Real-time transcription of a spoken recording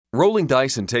Rolling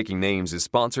Dice and Taking Names is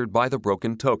sponsored by The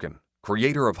Broken Token,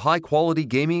 creator of high-quality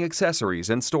gaming accessories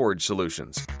and storage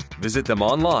solutions. Visit them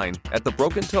online at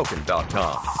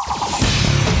thebrokentoken.com.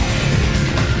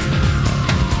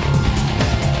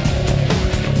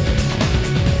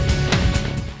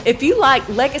 If you like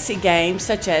legacy games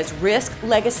such as Risk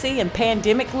Legacy and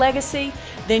Pandemic Legacy,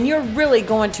 then you're really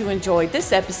going to enjoy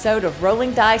this episode of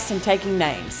Rolling Dice and Taking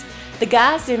Names. The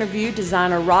guys interviewed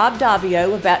designer Rob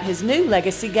Daviau about his new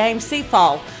legacy game,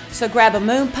 Seafall. So grab a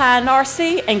moon pie and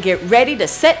RC and get ready to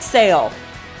set sail.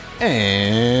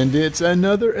 And it's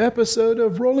another episode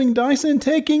of Rolling Dice and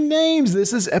Taking Names.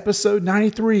 This is episode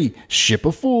 93, Ship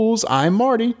of Fools. I'm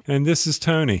Marty. And this is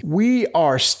Tony. We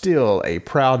are still a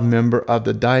proud member of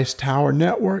the Dice Tower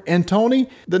Network. And Tony,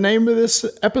 the name of this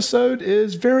episode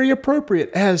is very appropriate,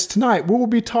 as tonight we will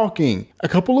be talking a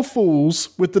couple of fools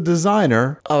with the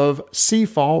designer of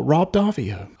Seafall, Rob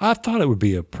Daviau. I thought it would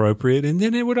be appropriate, and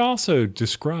then it would also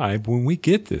describe, when we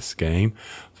get this game,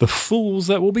 the fools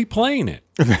that will be playing it.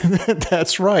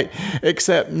 That's right.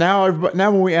 Except now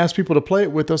when we ask people to play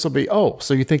it with us, it'll be, oh,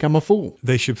 so you think I'm a fool?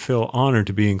 They should feel honored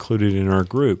to be included in our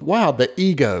group. Wow, the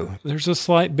ego. There's a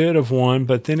slight bit of one,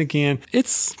 but then again,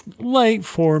 it's late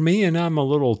for me and I'm a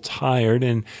little tired.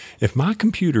 And if my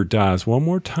computer dies one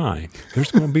more time,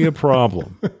 there's going to be a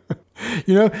problem.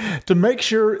 You know, to make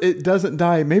sure it doesn't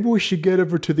die, maybe we should get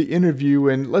over to the interview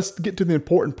and let's get to the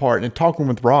important part and talking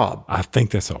with Rob. I think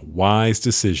that's a wise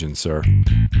decision, sir.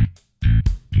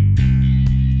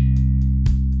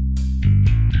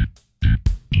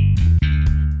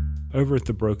 Over at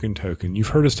The Broken Token, you've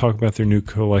heard us talk about their new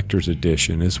collector's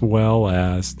edition as well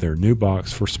as their new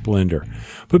box for Splendor.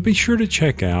 But be sure to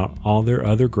check out all their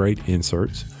other great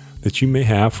inserts that you may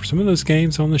have for some of those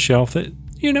games on the shelf that,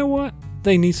 you know what,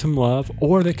 they need some love,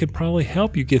 or they could probably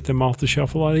help you get them off the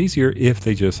shelf a lot easier if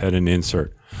they just had an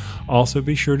insert. Also,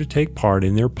 be sure to take part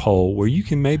in their poll where you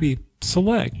can maybe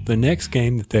select the next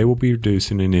game that they will be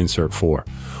producing an insert for.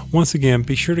 Once again,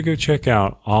 be sure to go check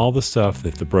out all the stuff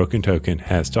that The Broken Token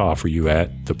has to offer you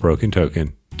at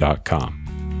thebrokentoken.com.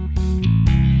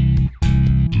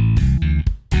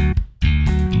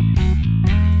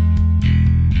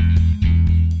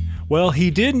 Well,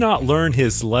 he did not learn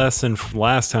his lesson from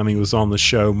last time he was on the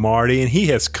show, Marty, and he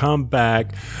has come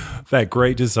back, that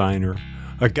great designer,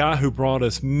 a guy who brought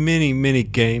us many, many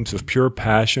games of pure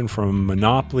passion, from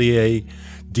Monopoly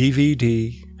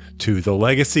DVD to the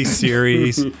Legacy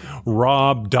series.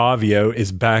 Rob Daviau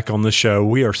is back on the show.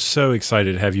 We are so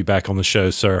excited to have you back on the show,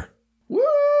 sir.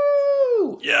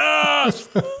 Woo! Yes!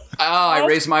 I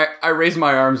raised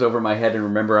my arms over my head and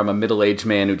remember I'm a middle-aged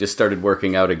man who just started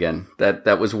working out again.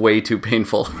 That was way too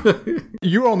painful.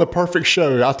 You're on the perfect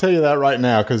show. I'll tell you that right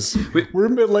now, because we're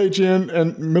middle-aged men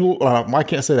and I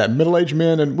can't say that, middle-aged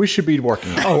men, and we should be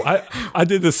working out. Oh, I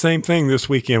did the same thing this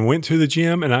weekend. Went to the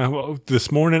gym, and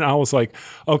this morning I was like,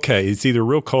 okay, it's either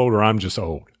real cold or I'm just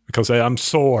old, because I'm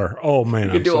sore. Oh, man,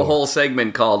 You could do sore. a whole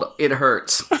segment called "It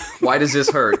Hurts." Why does this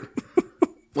hurt?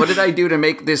 What did I do to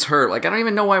make this hurt? Like, I don't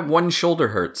even know why one shoulder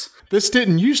hurts. This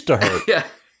didn't used to hurt. Yeah.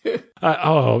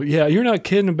 Yeah, you're not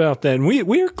kidding about that. And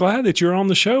we are glad that you're on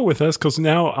the show with us, because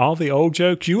now all the old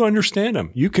jokes, you understand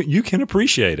them. You can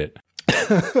appreciate it.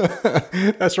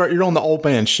 That's right. You're on the old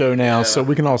man show now, so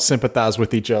we can all sympathize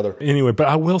with each other. Anyway, but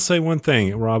I will say one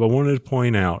thing, Rob, I wanted to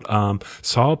point out.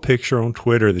 Saw a picture on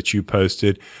Twitter that you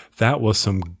posted. That was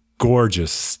some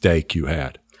gorgeous steak you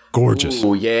had. Gorgeous.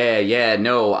 Oh, yeah.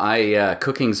 No,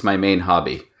 cooking's my main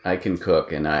hobby. I can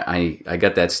cook, and I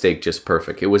got that steak just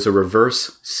perfect. It was a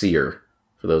reverse sear,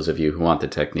 for those of you who want the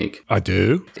technique. I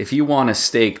do. If you want a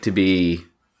steak to be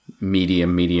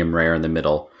medium rare in the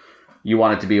middle, you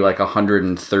want it to be like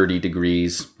 130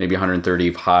 degrees, maybe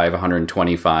 135,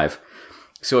 125.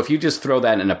 So if you just throw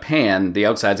that in a pan, the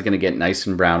outside's going to get nice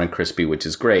and brown and crispy, which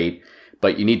is great,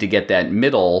 but you need to get that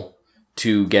middle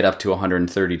to get up to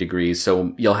 130 degrees.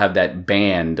 So you'll have that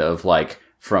band of like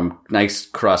from nice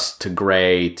crust to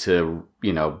gray to,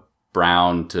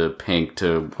 brown to pink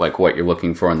to like what you're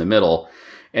looking for in the middle.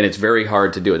 And it's very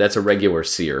hard to do it. That's a regular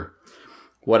sear.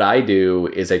 What I do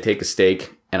is I take a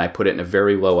steak and I put it in a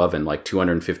very low oven, like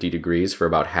 250 degrees for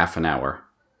about half an hour.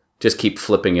 Just keep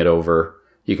flipping it over.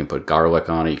 You can put garlic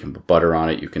on it. You can put butter on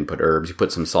it. You can put herbs. You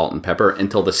put some salt and pepper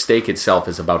until the steak itself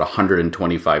is about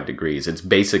 125 degrees. It's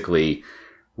basically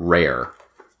rare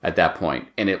at that point.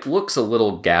 And it looks a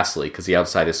little ghastly because the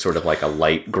outside is sort of like a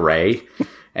light gray.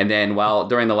 And then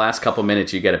during the last couple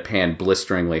minutes, you get a pan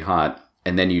blisteringly hot.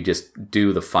 And then you just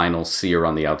do the final sear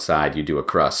on the outside. You do a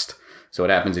crust. So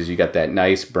what happens is you got that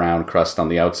nice brown crust on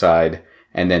the outside.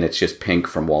 And then it's just pink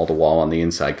from wall to wall on the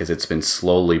inside because it's been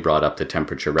slowly brought up to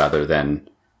temperature rather than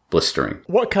blistering.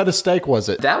 What kind of steak was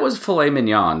it? That was filet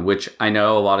mignon, which I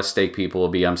know a lot of steak people will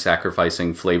be, I'm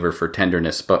sacrificing flavor for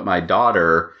tenderness. But my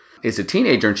daughter is a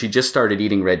teenager and she just started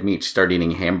eating red meat. She started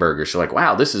eating hamburgers. She's like,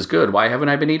 wow, this is good. Why haven't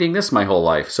I been eating this my whole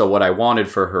life? So what I wanted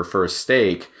for her first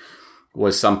steak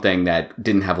was something that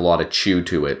didn't have a lot of chew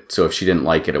to it. So if she didn't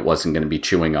like it, it wasn't going to be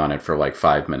chewing on it for like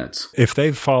 5 minutes. If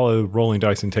they've followed Rolling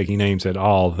Dice and Taking Names at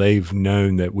all, they've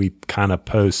known that we kind of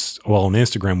post, well, on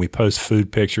Instagram, we post food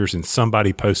pictures, and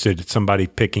somebody posted somebody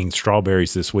picking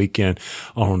strawberries this weekend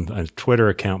on a Twitter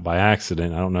account by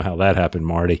accident. I don't know how that happened,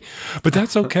 Marty, but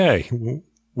that's okay.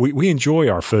 We enjoy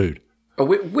our food.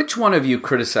 Which one of you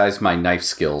criticized my knife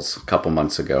skills a couple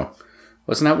months ago?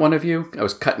 Wasn't that one of you? I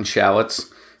was cutting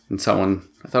shallots. And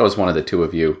I thought it was one of the two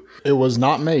of you. It was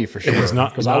not me, for sure. It was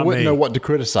not because I wouldn't me. know what to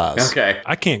criticize. Okay.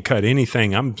 I can't cut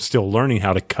anything. I'm still learning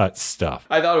how to cut stuff.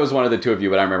 I thought it was one of the two of you,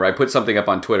 but I remember I put something up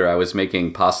on Twitter. I was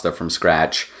making pasta from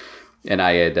scratch, and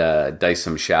I had diced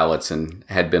some shallots and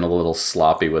had been a little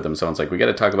sloppy with them. Someone's like, we got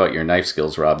to talk about your knife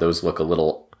skills, Rob. Those look a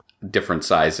little different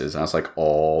sizes. And I was like,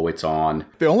 oh, it's on.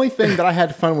 The only thing that I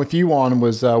had fun with you on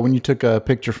was when you took a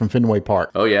picture from Fenway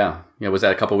Park. Oh, yeah. Yeah, was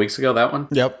that a couple weeks ago, that one?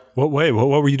 Yep. What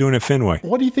were you doing at Fenway?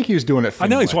 What do you think he was doing at Fenway?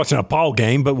 I know he's watching a ball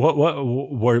game, but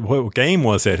what game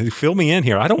was it? Fill me in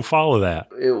here. I don't follow that.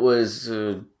 It was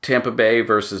Tampa Bay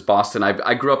versus Boston.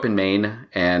 I grew up in Maine,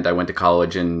 and I went to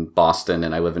college in Boston,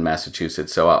 and I live in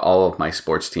Massachusetts, so all of my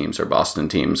sports teams are Boston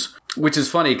teams. Which is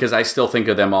funny, because I still think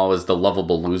of them all as the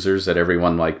lovable losers that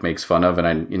everyone makes fun of,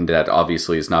 and that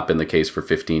obviously has not been the case for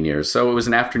 15 years. So it was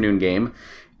an afternoon game,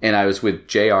 and I was with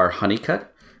J.R. Honeycutt,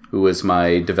 who was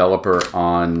my developer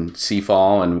on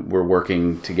Seafall, and we're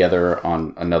working together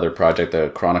on another project, a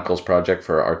Chronicles project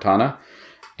for Artana.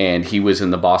 And he was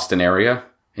in the Boston area,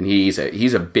 and he's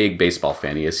a big baseball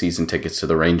fan. He has season tickets to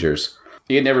the Rangers.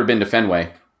 He had never been to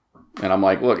Fenway. And I'm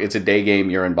like, look, it's a day game.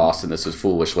 You're in Boston. This is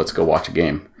foolish. Let's go watch a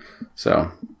game.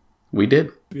 So we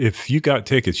did. If you got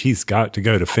tickets, he's got to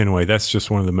go to Fenway. That's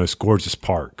just one of the most gorgeous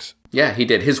parks. Yeah, he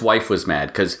did. His wife was mad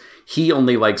because he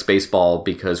only likes baseball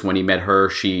because when he met her,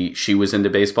 she was into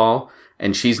baseball,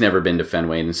 and she's never been to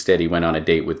Fenway, and instead he went on a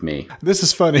date with me. This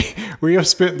is funny. We have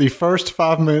spent the first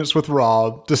 5 minutes with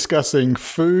Rob discussing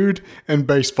food and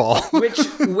baseball.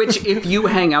 which if you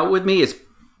hang out with me, is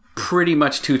pretty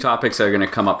much two topics that are going to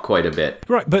come up quite a bit.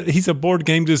 Right, but he's a board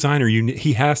game designer.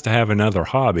 He has to have another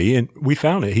hobby, and we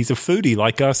found it. He's a foodie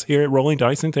like us here at Rolling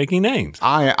Dice and Taking Names.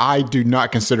 I do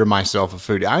not consider myself a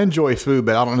foodie. I enjoy food,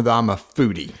 but I don't know that I'm a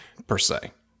foodie per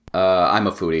se. I'm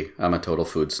a foodie. I'm a total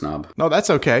food snob. No, that's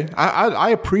okay. I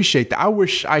appreciate that. I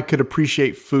wish I could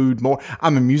appreciate food more.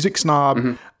 I'm a music snob.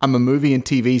 Mm-hmm. I'm a movie and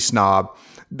TV snob.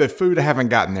 The food, I haven't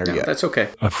gotten there yet. That's okay.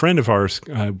 A friend of ours,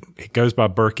 he goes by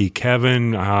Berkey,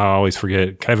 Kevin, I always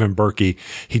forget, Kevin Berkey.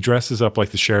 He dresses up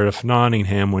like the Sheriff of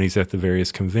Nottingham when he's at the various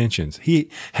conventions. He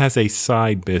has a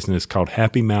side business called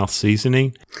Happy Mouth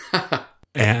Seasoning.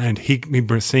 And he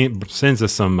sends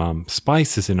us some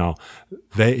spices and all.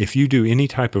 If you do any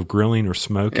type of grilling or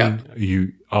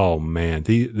smoking, oh man,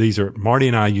 these are, Marty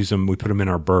and I use them. We put them in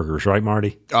our burgers, right,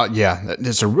 Marty? Yeah,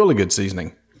 it's a really good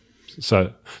seasoning.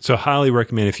 So highly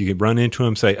recommend if you could run into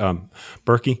him, say,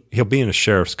 Berkey, he'll be in a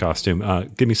sheriff's costume.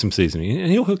 Give me some seasoning,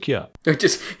 and he'll hook you up.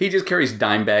 He just carries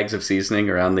dime bags of seasoning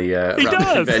around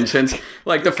the conventions.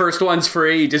 Like the first one's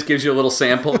free. He just gives you a little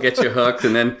sample, gets you hooked,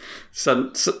 and then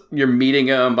you're meeting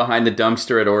him behind the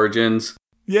dumpster at Origins.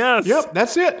 Yes. Yep,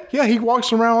 that's it. Yeah, he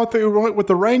walks around with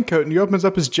the raincoat, and he opens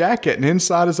up his jacket, and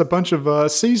inside is a bunch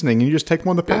of seasoning, and you just take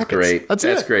one of the packets. That's great.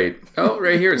 That's great. Oh,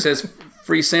 right here it says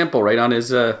free sample right on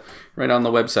his right on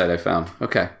the website I found.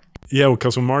 Okay. Yeah,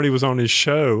 because when Marty was on his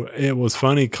show, it was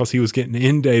funny because he was getting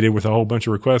inundated with a whole bunch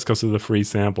of requests because of the free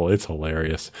sample. It's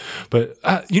hilarious. But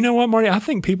you know what, Marty? I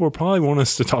think people probably want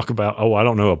us to talk about,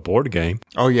 a board game.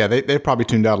 Oh, yeah. They probably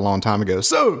tuned out a long time ago.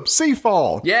 So,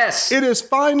 Seafall. Yes. It is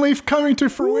finally coming to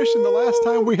fruition. The last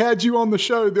time we had you on the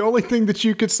show, the only thing that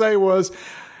you could say was,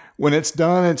 when it's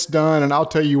done, it's done, and I'll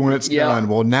tell you when it's done.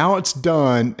 Well, now it's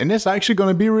done, and it's actually going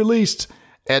to be released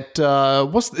at,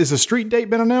 is the street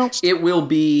date been announced? There will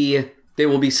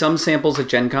be some samples at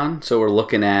Gen Con, so we're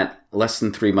looking at less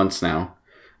than 3 months now.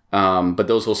 But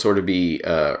those will sort of be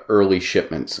early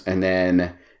shipments, and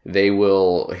then they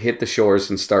will hit the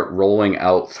shores and start rolling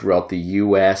out throughout the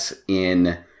U.S.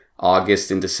 in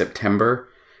August into September.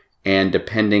 And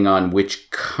depending on which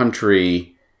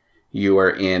country you are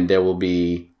in, there will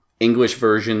be English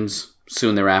versions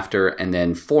soon thereafter, and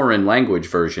then foreign language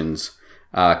versions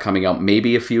coming out,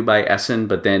 maybe a few by Essen,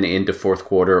 but then into fourth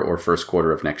quarter or first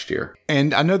quarter of next year.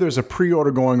 And I know there's a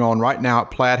pre-order going on right now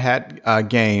at Plaid Hat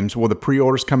Games. Will the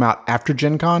pre-orders come out after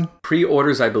Gen Con?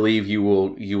 Pre-orders, I believe you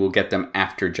will get them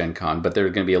after Gen Con, but they're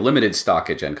going to be a limited stock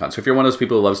at Gen Con. So if you're one of those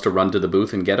people who loves to run to the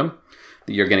booth and get them,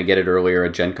 you're going to get it earlier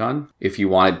at Gen Con. If you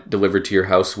want it delivered to your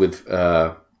house with,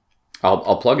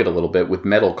 I'll plug it a little bit, with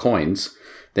metal coins,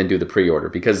 then do the pre-order.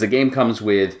 Because the game comes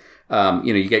with,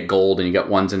 you get gold and you get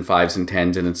 1s and 5s and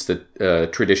 10s, and it's the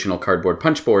traditional cardboard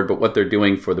punch board. But what they're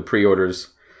doing for the pre-orders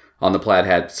on the Plaid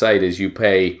Hat site is you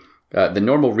pay the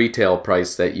normal retail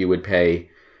price that you would pay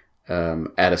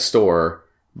at a store,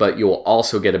 but you'll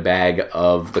also get a bag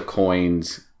of the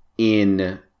coins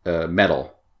in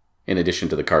metal in addition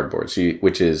to the cardboard. So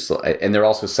and they're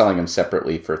also selling them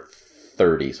separately for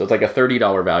 $30. So it's like a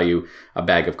 $30 value, a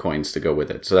bag of coins to go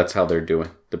with it. So that's how they're doing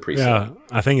the pre-sale. Yeah,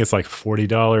 I think it's like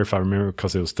 $40 if I remember,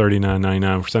 because it was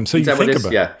 $39.99 for something. So Is you that what think it is?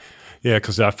 about Yeah. Yeah,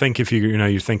 because I think if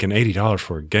you're thinking $80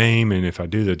 for a game, and if I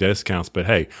do the discounts, but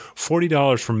hey,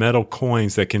 $40 for metal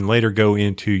coins that can later go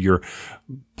into your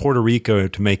Puerto Rico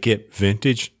to make it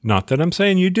vintage. Not that I'm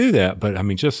saying you do that, but I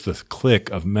mean, just the click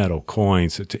of metal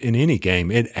coins in any game,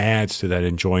 it adds to that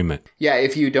enjoyment. Yeah,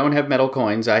 if you don't have metal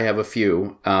coins, I have a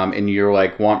few, and you're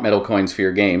like, want metal coins for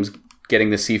your games,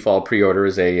 getting the Seafall pre-order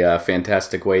is a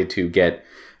fantastic way to get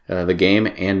the game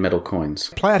and metal coins.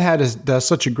 Plaid Hat does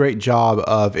such a great job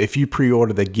of, if you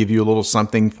pre-order, they give you a little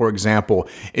something. For example,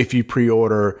 if you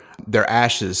pre-order their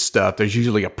Ashes stuff, there's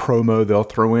usually a promo they'll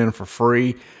throw in for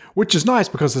free, which is nice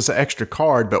because it's an extra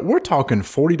card. But we're talking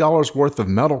 $40 worth of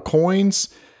metal coins.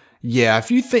 Yeah,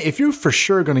 if you're for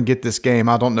sure going to get this game,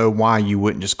 I don't know why you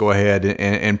wouldn't just go ahead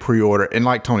and pre-order. And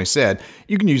like Tony said,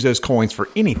 you can use those coins for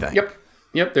anything.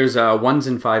 Yep. There's 1s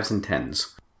and 5s and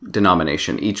 10s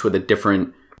denomination, each with a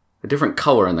different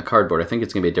color on the cardboard. I think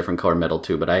it's going to be a different color metal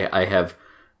too, but I have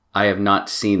not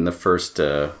seen the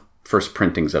first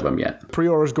printings of them yet.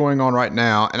 Pre-order's going on right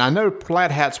now, and I know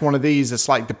Plaid Hat's one of these. It's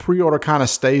like the pre-order kind of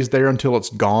stays there until it's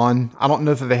gone. I don't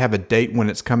know if they have a date when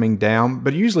it's coming down,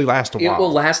 but it usually lasts a while. It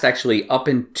will last actually up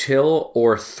until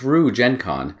or through Gen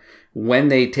Con. When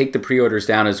they take the pre-orders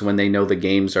down is when they know the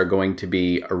games are going to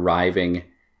be arriving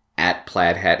at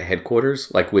Plaid Hat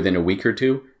headquarters, like within a week or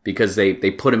two. Because they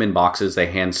put them in boxes, they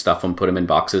hand stuff them, put them in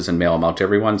boxes, and mail them out to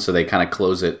everyone. So they kind of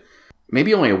close it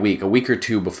maybe only a week or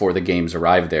two before the games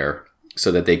arrive there,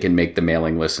 so that they can make the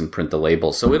mailing list and print the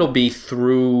labels. So it'll be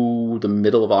through the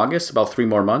middle of August, about 3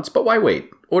 more months. But why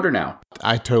wait? Order now.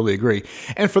 I totally agree.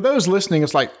 And for those listening,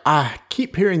 it's like, I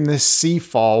keep hearing this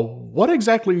Seafall. What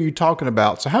exactly are you talking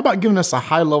about? So how about giving us a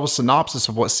high-level synopsis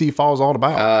of what Seafall is all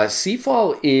about?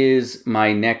 Seafall is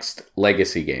my next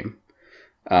Legacy game.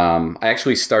 I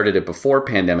actually started it before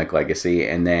Pandemic Legacy,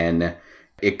 and then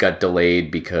it got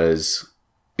delayed because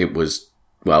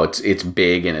it's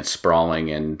big and it's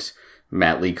sprawling, and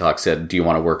Matt Leacock said, do you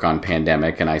want to work on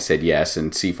Pandemic? And I said yes,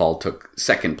 and Seafall took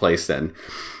second place then.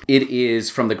 It is,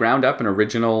 from the ground up, an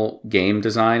original game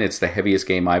design. It's the heaviest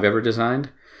game I've ever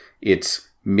designed. It's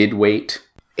mid-weight.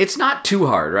 It's not too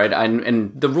hard, right?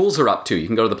 And the rules are up too. You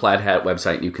can go to the Plaid Hat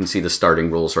website and you can see the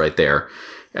starting rules right there.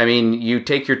 I mean, you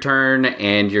take your turn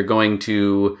and you're going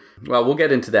to, well, we'll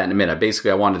get into that in a minute.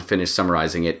 Basically, I wanted to finish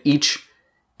summarizing it. Each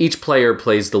player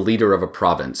plays the leader of a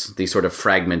province, these sort of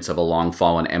fragments of a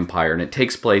long-fallen empire, and it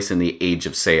takes place in the Age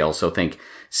of Sail. So think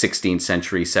 16th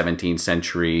century, 17th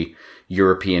century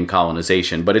European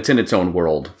colonization, but it's in its own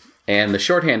world. And the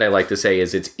shorthand I like to say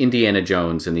is it's Indiana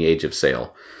Jones in the Age of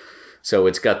Sail. So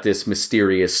it's got this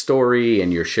mysterious story,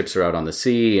 and your ships are out on the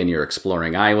sea, and you're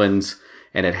exploring islands.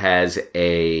 And it has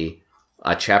a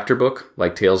chapter book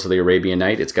like Tales of the Arabian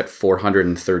Night. It's got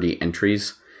 430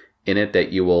 entries in it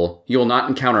that you will not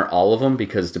encounter all of them,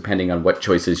 because depending on what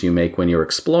choices you make when you're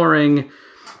exploring,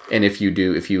 and if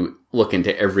you look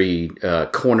into every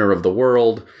corner of the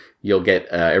world, you'll get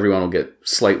everyone will get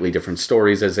slightly different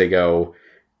stories as they go.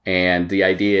 And the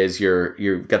idea is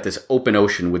you've got this open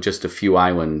ocean with just a few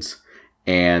islands,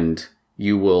 and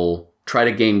you will try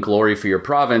to gain glory for your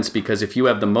province, because if you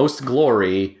have the most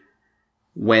glory,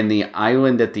 when the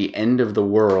island at the end of the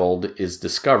world is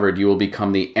discovered, you will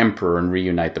become the emperor and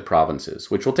reunite the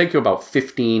provinces, which will take you about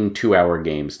 15 2-hour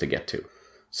games to get to.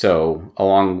 So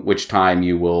along which time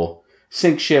you will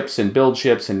sink ships and build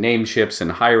ships and name ships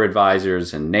and hire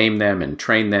advisors and name them and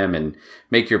train them and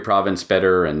make your province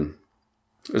better. And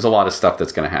there's a lot of stuff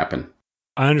that's going to happen.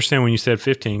 I understand when you said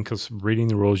 15, because reading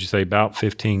the rules, you say about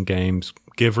 15 games,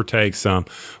 give or take some.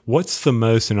 What's the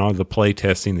most in all the play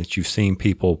testing that you've seen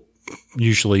people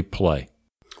usually play?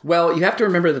 Well, you have to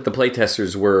remember that the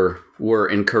playtesters were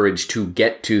encouraged to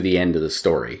get to the end of the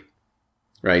story.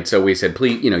 right? So we said,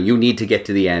 please, you need to get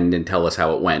to the end and tell us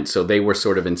how it went. So they were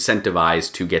sort of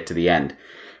incentivized to get to the end.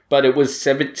 But it was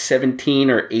 17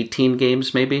 or 18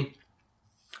 games maybe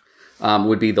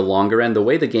would be the longer end. The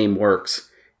way the game works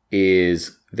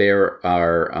is there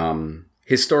are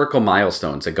historical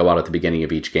milestones that go out at the beginning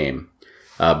of each game.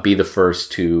 Be the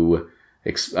first to,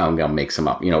 I'm going to make some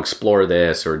up, explore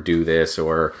this or do this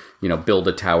or, build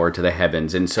a tower to the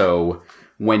heavens. And so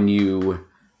when you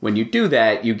do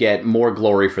that, you get more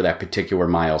glory for that particular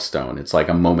milestone. It's like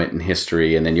a moment in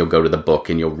history, and then you'll go to the book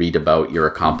and you'll read about your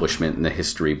accomplishment in the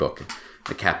history book,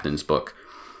 the captain's book.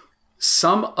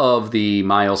 Some of the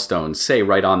milestones say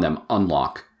right on them,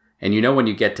 unlock. And when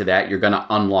you get to that, you're going to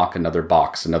unlock another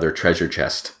box, another treasure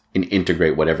chest, and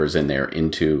integrate whatever's in there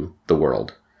into the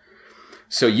world.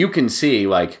 So you can see,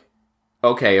 like,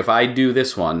 okay, if I do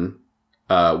this one,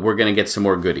 we're going to get some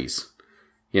more goodies.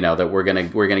 That we're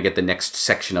gonna get the next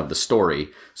section of the story.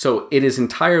 So it is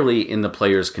entirely in the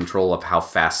player's control of how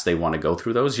fast they want to go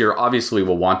through those. You obviously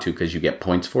will want to because you get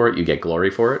points for it, you get glory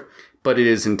for it. But it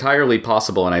is entirely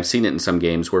possible, and I've seen it in some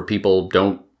games where people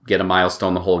don't get a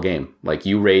milestone the whole game. Like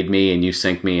you raid me and you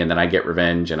sink me, and then I get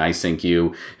revenge and I sink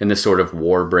you, and this sort of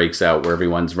war breaks out where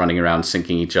everyone's running around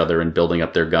sinking each other and building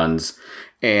up their guns.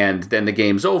 And then the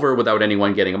game's over without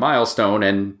anyone getting a milestone,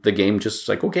 and the game just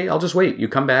like, okay, I'll just wait. You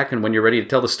come back, and when you're ready to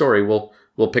tell the story, we'll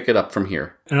pick it up from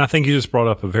here. And I think you just brought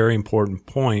up a very important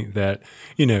point that,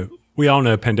 we all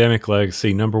know Pandemic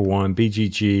Legacy, #1,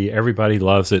 BGG, everybody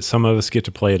loves it. Some of us get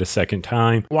to play it a second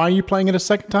time. Why are you playing it a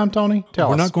second time, Tony? Tell us.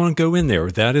 We're not going to go in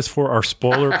there. That is for our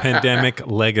spoiler Pandemic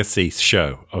Legacy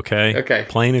show, okay? Okay.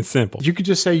 Plain and simple. You could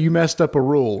just say you messed up a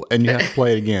rule, and you have to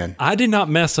play it again. I did not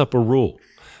mess up a rule.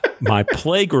 My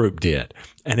play group did,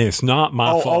 and it's not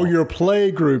my fault. Oh, your play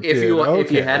group did.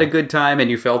 If you had a good time and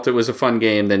you felt it was a fun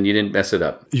game, then you didn't mess it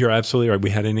up. You're absolutely right.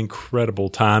 We had an incredible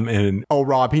time. And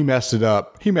Rob, he messed it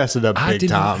up. He messed it up big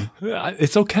time.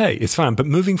 It's okay. It's fine. But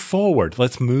moving forward,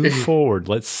 let's move forward.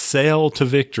 Let's sail to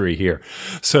victory here.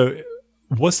 So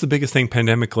what's the biggest thing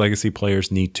Pandemic Legacy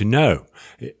players need to know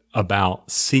about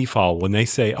Seafall when they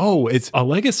say, oh, it's a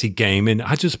legacy game and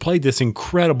I just played this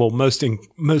incredible, most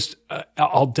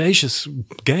audacious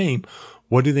game?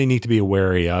 What do they need to be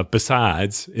wary of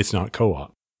besides it's not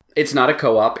co-op? It's not a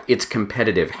co-op. It's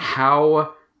competitive.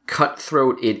 How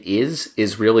cutthroat it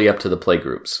is really up to the play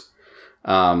groups.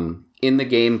 In the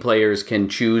game, players can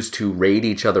choose to raid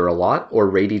each other a lot or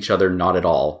raid each other not at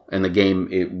all. And the game,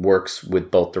 it works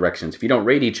with both directions. If you don't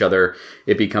raid each other,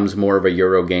 it becomes more of a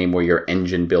Euro game where you're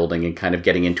engine building and kind of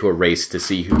getting into a race to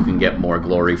see who can get more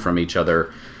glory from each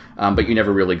other. But you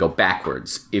never really go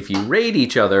backwards. If you raid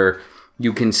each other,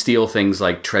 you can steal things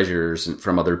like treasures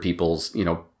from other people's,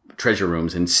 treasure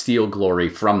rooms and steal glory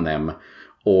from them.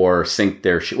 Or sink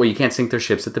their well, you can't sink their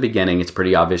ships at the beginning. It's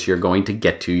pretty obvious you're going to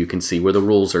get to. You can see where the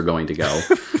rules are going to go.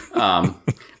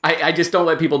 I just don't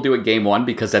let people do it game one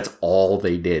because that's all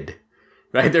they did.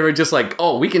 Right? They were just like,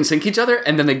 oh, we can sink each other?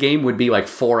 And then the game would be like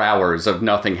 4 hours of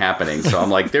nothing happening. So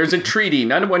I'm like, there's a treaty.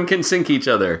 None one can sink each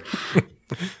other.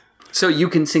 So you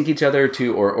can sink each other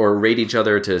to, or raid each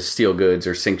other to steal goods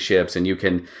or sink ships. And you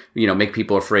can, make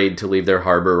people afraid to leave their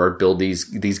harbor or build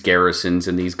these garrisons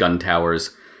and these gun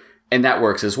towers. And that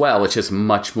works as well. It's just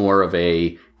much more of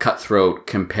a cutthroat,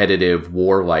 competitive,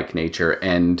 war-like nature.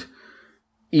 And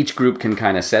each group can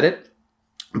kind of set it.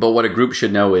 But what a group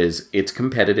should know is it's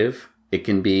competitive. It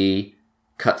can be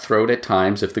cutthroat at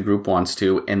times if the group wants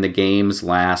to. And the games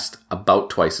last about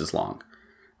twice as long.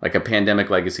 Like a Pandemic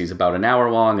Legacy is about an hour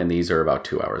long, and these are about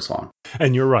 2 hours long.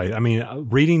 And you're right. I mean,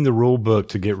 reading the rule book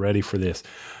to get ready for this,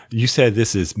 you said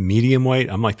this is medium weight.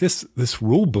 I'm like, this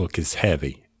rule book is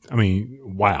heavy. I mean,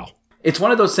 wow. It's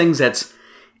one of those things that's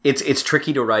it's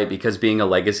tricky to write because being a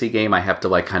legacy game, I have to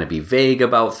like kind of be vague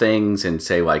about things and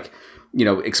say like,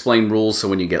 explain rules. So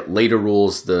when you get later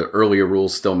rules, the earlier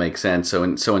rules still make sense. So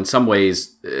in some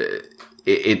ways,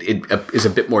 it is a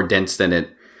bit more dense than it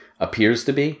appears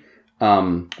to be.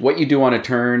 What you do on a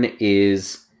turn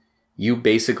is you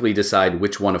basically decide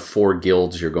which one of 4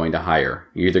 guilds you're going to hire.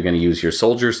 You're either going to use your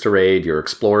soldiers to raid, your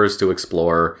explorers to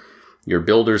explore, your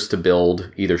builders to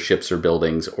build either ships or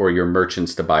buildings, or your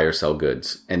merchants to buy or sell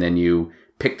goods. And then you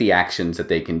pick the actions that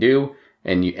they can do,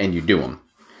 and you do them.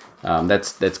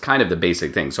 That's kind of the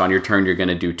basic thing. So on your turn, you're going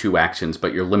to do 2 actions,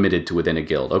 but you're limited to within a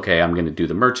guild. Okay, I'm going to do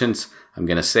the merchants, I'm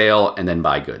going to sail, and then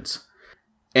buy goods.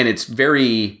 And it's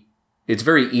very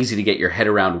easy to get your head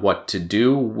around what to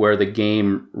do, where the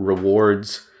game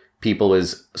rewards people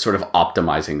is sort of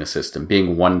optimizing the system,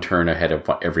 being 1 turn ahead of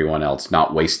everyone else,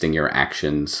 not wasting your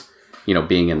actions,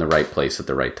 being in the right place at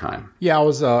the right time. Yeah,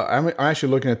 I'm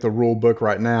actually looking at the rule book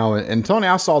right now, and Tony,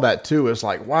 I saw that too. It's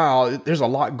like, wow, there's a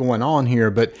lot going on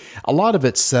here, but a lot of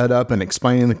it's set up and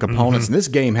explaining the components. And this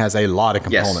game has a lot of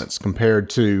components compared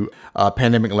to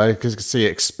Pandemic Legacy.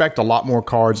 Expect a lot more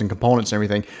cards and components and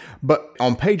everything. But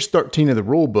on page 13 of the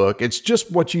rule book, it's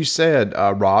just what you said,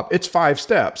 Rob. It's 5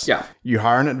 steps. Yeah. You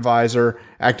hire an advisor,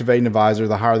 activate an advisor,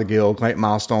 the hire the guild, claim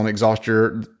milestone, exhaust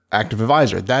your active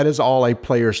advisor. That is all a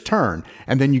player's turn.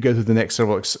 And then you go through the next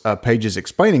several pages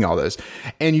explaining all this.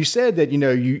 And you said that,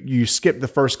 you skipped the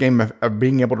first game of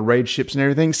being able to raid ships and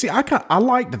everything. See, I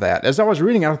liked that. As I was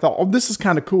reading, I thought, this is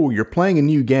kind of cool. You're playing a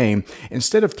new game.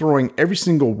 Instead of throwing every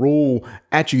single rule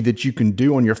at you that you can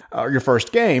do on your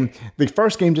first game, the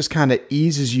first game just kind of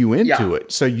eases you into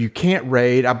it. So you can't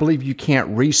raid. I believe you can't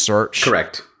research.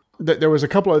 Correct. There was a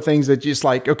couple of things that just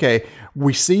like, okay,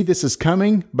 we see this is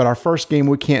coming, but our first game,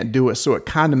 we can't do it. So it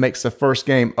kind of makes the first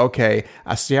game, okay,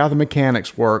 I see how the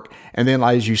mechanics work. And then,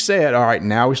 as you said, all right,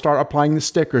 now we start applying the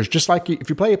stickers. Just like if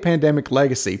you play a Pandemic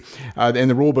Legacy, in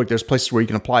the rule book, there's places where you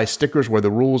can apply stickers where the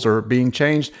rules are being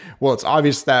changed. Well, it's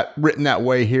obvious that written that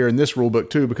way here in this rule book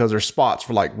too, because there's spots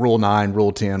for like Rule 9,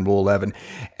 Rule 10, Rule 11.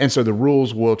 And so the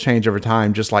rules will change over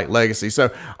time, just like Legacy. So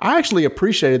I actually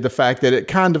appreciated the fact that it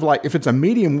kind of like, if it's a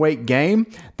medium weight game,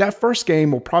 that first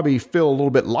game will probably feel a little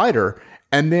bit lighter,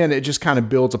 and then it just kind of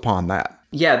builds upon that.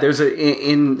 Yeah,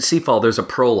 in Seafall, there's a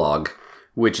prologue,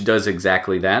 which does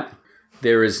exactly that.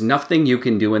 There is nothing you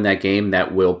can do in that game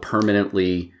that will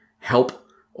permanently help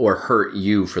or hurt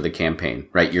you for the campaign,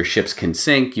 right? Your ships can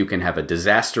sink, you can have a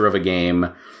disaster of a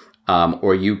game,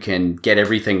 or you can get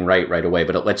everything right away,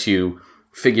 but it lets you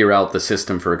figure out the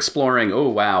system for exploring. Oh,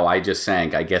 wow, I just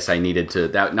sank. I guess I needed to,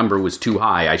 that number was too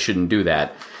high. I shouldn't do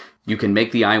that. You can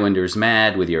make the islanders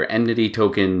mad with your enmity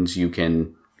tokens. You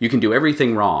can do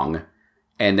everything wrong.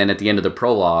 And then at the end of the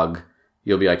prologue,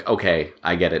 you'll be like, okay,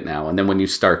 I get it now. And then when you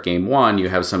start game 1, you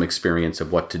have some experience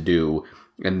of what to do.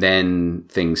 And then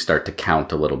things start to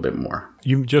count a little bit more.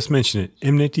 You just mentioned it.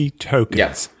 Enmity tokens.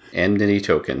 Yes. Enmity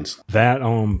tokens. That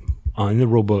on the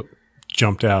rule book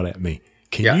jumped out at me.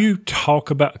 Can you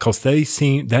talk about, because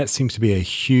that seems to be a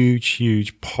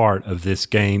huge part of this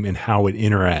game and how it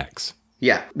interacts.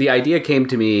 Yeah, the idea came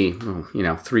to me,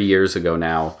 3 years ago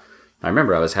now. I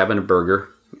remember I was having a burger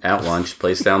at lunch,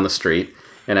 place down the street,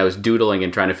 and I was doodling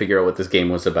and trying to figure out what this game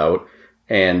was about.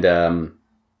 And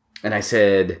I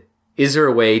said, is there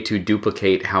a way to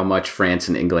duplicate how much France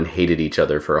and England hated each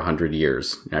other for 100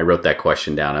 years? And I wrote that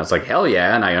question down. I was like, hell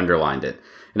yeah, and I underlined it.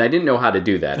 And I didn't know how to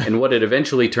do that. And what it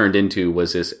eventually turned into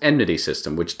was this enmity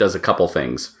system, which does a couple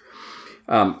things.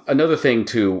 Another thing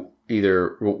to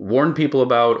either warn people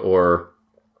about or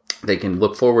they can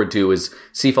look forward to is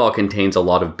Seafall contains a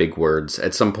lot of big words.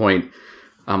 At some point,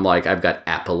 I'm like, I've got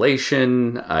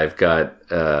appellation, I've got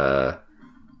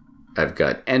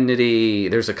enmity.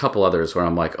 There's a couple others where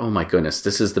I'm like, oh my goodness,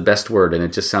 this is the best word, and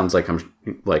it just sounds like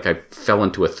I fell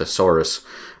into a thesaurus.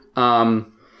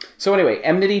 So anyway,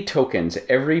 enmity tokens.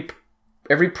 Every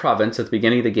province at the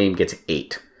beginning of the game gets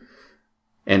 8.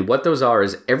 And what those are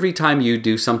is every time you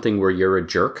do something where you're a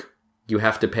jerk, you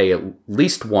have to pay at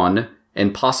least 1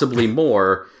 and possibly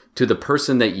more to the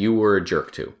person that you were a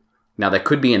jerk to. Now, that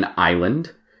could be an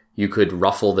island. You could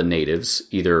ruffle the natives,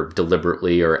 either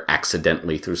deliberately or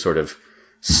accidentally through sort of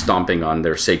stomping on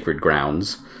their sacred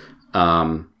grounds.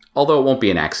 Although it won't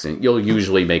be an accident. You'll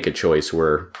usually make a choice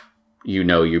where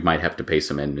you might have to pay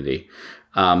some enmity.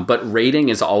 But raiding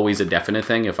is always a definite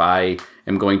thing. If I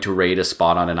am going to raid a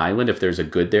spot on an island, if there's a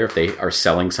good there, if they are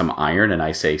selling some iron and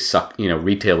I say,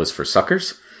 retail is for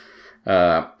suckers,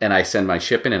 and I send my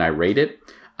ship in and I raid it,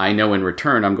 I know in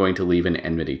return I'm going to leave an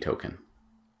enmity token.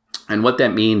 And what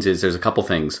that means is there's a couple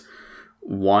things.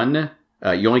 One,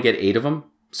 you only get 8 of them.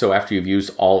 So after you've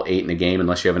used all 8 in a game,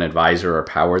 unless you have an advisor or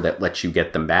power that lets you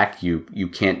get them back, you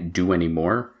can't do any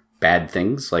more bad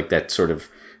things. Like that sort of,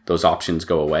 those options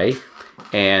go away.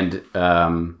 And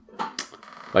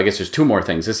I guess there's 2 more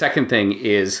things. The second thing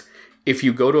is if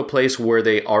you go to a place where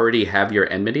they already have your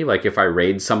enmity, like if I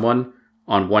raid someone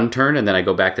on one turn and then I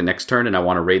go back the next turn and I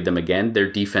want to raid them again, their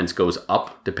defense goes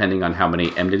up depending on how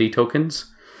many enmity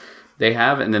tokens they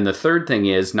have. And then the third thing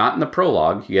is, not in the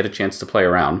prologue, you get a chance to play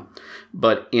around,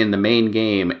 but in the main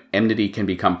game, enmity can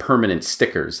become permanent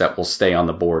stickers that will stay on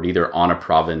the board, either on a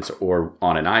province or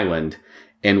on an island,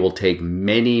 and will take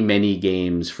many, many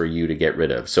games for you to get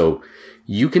rid of. So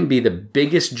you can be the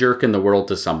biggest jerk in the world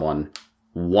to someone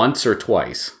once or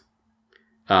twice,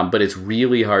 but it's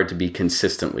really hard to be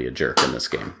consistently a jerk in this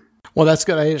game. Well, that's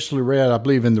good. I actually read, I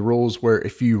believe, in the rules where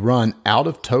if you run out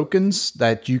of tokens,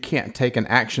 that you can't take an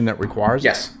action that requires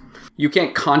Yes. it. You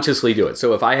can't consciously do it.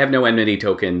 So if I have no enmity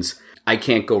tokens, I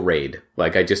can't go raid.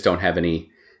 Like, I just don't have any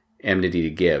enmity to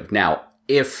give. Now,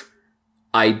 if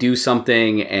I do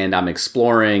something and I'm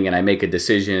exploring and I make a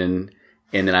decision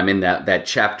and then I'm in that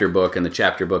chapter book and the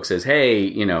chapter book says, hey,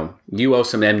 you owe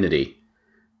some enmity.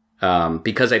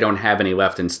 Because I don't have any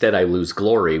left, instead I lose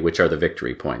glory, which are the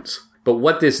victory points. But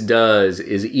what this does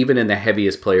is, even in the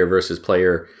heaviest player versus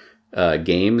player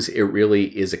games, it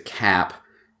really is a cap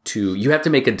to, you have to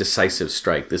make a decisive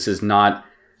strike. This is not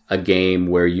a game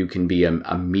where you can be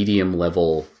a medium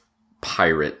level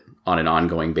pirate on an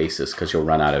ongoing basis because you'll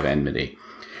run out of enmity,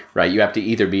 right? You have to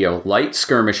either be a light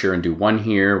skirmisher and do one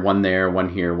here, one there, one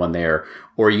here, one there,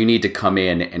 or you need to come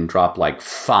in and drop like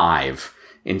 5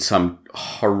 in some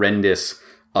horrendous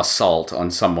assault on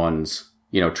someone's,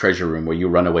 treasure room where you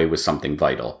run away with something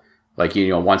vital. Like,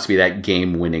 wants to be that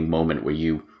game-winning moment where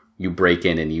you break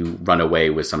in and you run away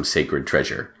with some sacred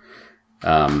treasure.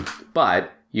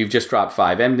 But you've just dropped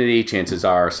 5 enmity. Chances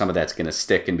are some of that's going to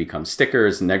stick and become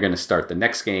stickers, and they're going to start the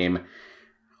next game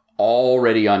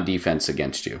already on defense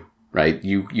against you, right?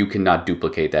 You cannot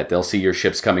duplicate that. They'll see your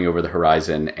ships coming over the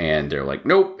horizon, and they're like,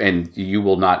 nope, and you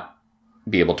will not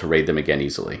be able to raid them again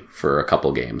easily for a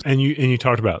couple games. And you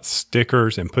talked about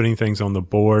stickers and putting things on the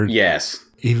board. Yes.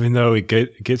 Even though it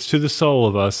gets to the soul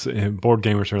of us, and board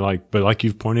gamers are like, but like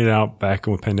you've pointed out back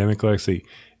with Pandemic Legacy,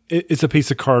 it's a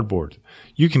piece of cardboard.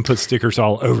 You can put stickers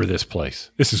all over this place.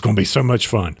 This is going to be so much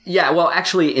fun. Yeah, well,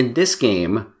 actually, in this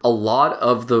game, a lot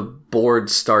of the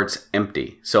board starts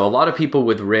empty. So a lot of people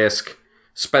with Risk,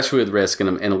 especially with Risk, and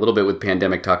a little bit with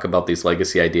Pandemic, talk about this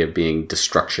legacy idea of being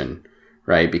destruction,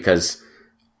 right? Because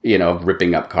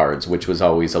ripping up cards, which was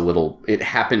always it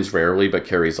happens rarely, but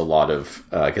carries gets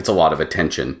a lot of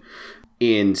attention.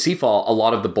 In Seafall, a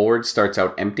lot of the board starts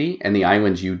out empty, and the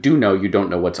islands you don't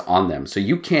know what's on them. So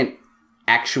you can't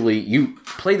you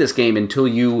play this game until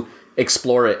you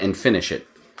explore it and finish it.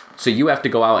 So you have to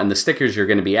go out, and the stickers you're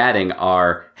going to be adding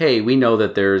are, hey, we know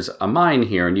that there's a mine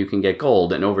here and you can get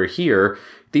gold. And over here,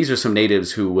 these are some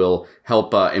natives who will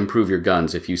help improve your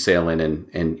guns if you sail in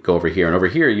and go over here. And over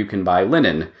here, you can buy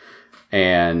linen.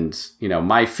 And,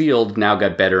 my field now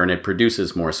got better and it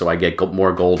produces more, so I get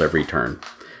more gold every turn.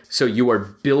 So you are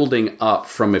building up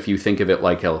from, if you think of it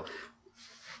like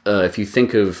if you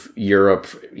think of Europe,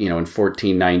 in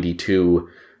 1492,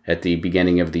 at the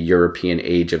beginning of the European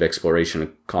age of exploration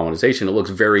and colonization, it looks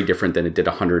very different than it did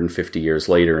 150 years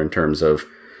later in terms of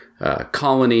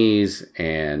colonies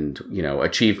and,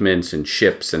 achievements and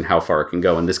ships and how far it can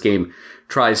go. And this game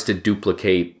tries to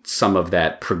duplicate some of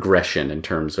that progression in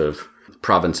terms of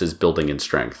provinces building in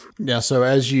strength. Yeah, so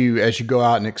as you go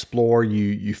out and explore,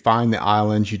 you find the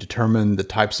islands, you determine the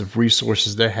types of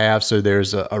resources they have. So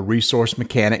there's a resource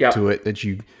mechanic to it, that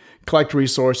you collect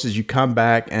resources, you come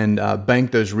back and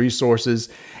bank those resources.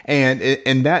 And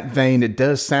in that vein, it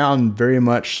does sound very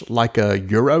much like a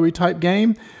Euro-y type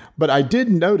game. But I did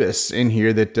notice in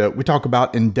here that we talk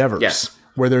about endeavors,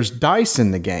 where there's dice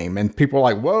in the game, and people are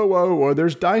like, whoa,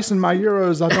 there's dice in my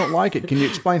Euros. I don't like it. Can you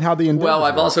explain how the endeavors Well,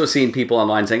 I've work? also seen people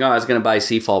online saying, I was going to buy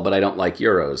Seafall, but I don't like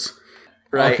Euros.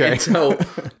 Right? Okay. And so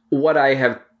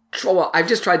I've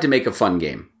just tried to make a fun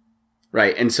game.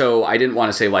 Right? And so I didn't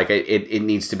want to say, like, it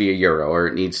needs to be a Euro, or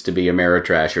it needs to be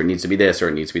Ameritrash, or it needs to be this, or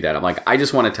it needs to be that. I'm like, I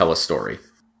just want to tell a story.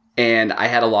 And I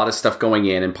had a lot of stuff going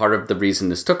in, and part of the reason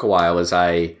this took a while is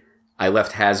I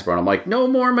left Hasbro, and I'm like, no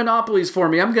more monopolies for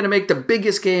me. I'm going to make the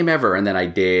biggest game ever. And then I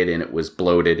did, and it was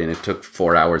bloated, and it took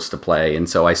 4 hours to play. And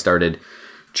so I started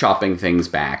chopping things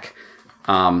back.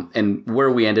 And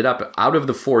where we ended up, out of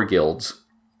the 4 guilds,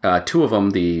 2 of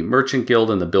them, the Merchant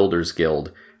Guild and the Builders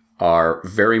Guild, are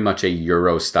very much a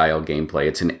Euro-style gameplay.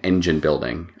 It's an engine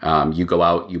building. You go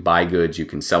out, you buy goods, you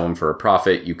can sell them for a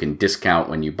profit, you can discount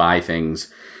when you buy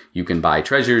things, you can buy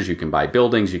treasures, you can buy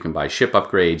buildings, you can buy ship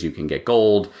upgrades, you can get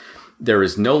gold. There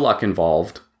is no luck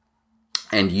involved,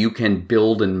 and you can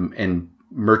build and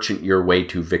merchant your way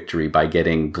to victory by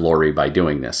getting glory by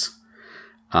doing this.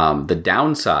 The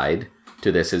downside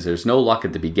to this is there's no luck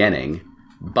at the beginning,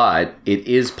 but it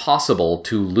is possible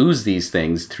to lose these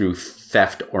things through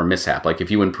theft or mishap. Like if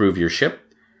you improve your ship,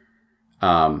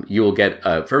 you will get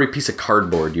a very piece of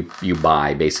cardboard you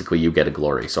buy. Basically, you get a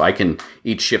glory. So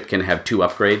each ship can have 2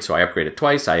 upgrades. So I upgrade it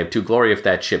twice. I have 2 glory. If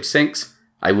that ship sinks,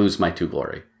 I lose my 2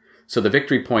 glory. So the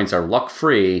victory points are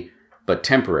luck-free, but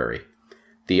temporary.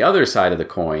 The other side of the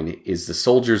coin is the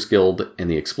Soldiers Guild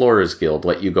and the Explorers Guild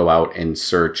let you go out and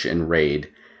search and raid,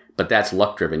 but that's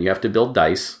luck-driven. You have to build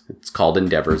dice. It's called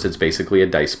endeavors. It's basically a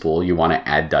dice pool. You want to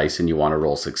add dice and you want to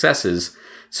roll successes.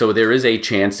 So there is a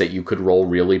chance that you could roll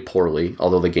really poorly,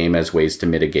 although the game has ways to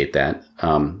mitigate that.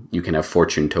 You can have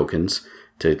fortune tokens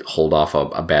to hold off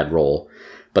a bad roll.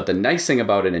 But the nice thing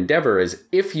about an endeavor is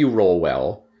if you roll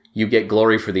well, you get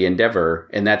glory for the endeavor,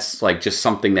 and that's like just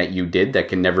something that you did that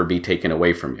can never be taken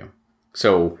away from you.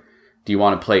 So do you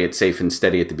want to play it safe and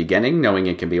steady at the beginning, knowing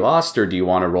it can be lost, or do you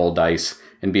want to roll dice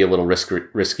and be a little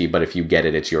risky, but if you get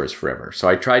it, it's yours forever? So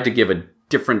I tried to give a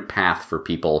different path for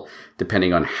people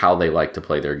depending on how they like to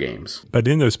play their games. But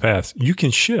in those paths, you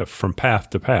can shift from path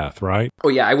to path, right? Oh,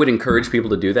 yeah, I would encourage people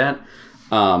to do that.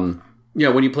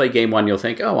 When you play game one, you'll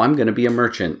think, oh, I'm going to be a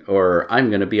merchant, or I'm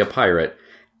going to be a pirate.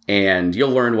 And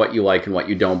you'll learn what you like and what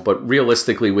you don't. But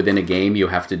realistically, within a game, you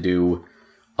have to do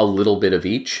a little bit of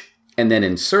each. And then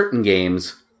in certain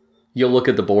games, you'll look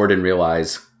at the board and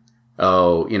realize,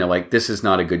 this is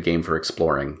not a good game for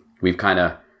exploring. We've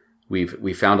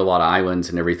found a lot of islands,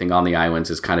 and everything on the islands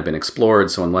has kind of been explored.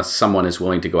 So unless someone is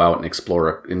willing to go out and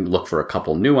explore and look for a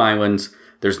couple new islands,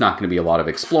 there's not going to be a lot of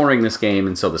exploring this game.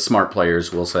 And so the smart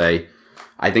players will say,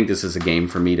 I think this is a game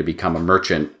for me to become a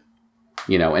merchant,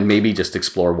 and maybe just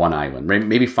explore one island.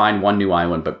 Maybe find one new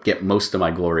island, but get most of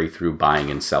my glory through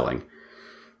buying and selling.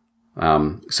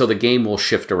 So the game will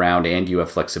shift around, and you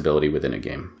have flexibility within a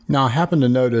game. Now, I happen to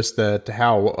notice that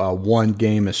how one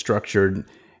game is structured,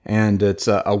 and it's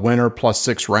a winner plus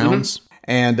 6 rounds. Mm-hmm.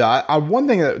 And one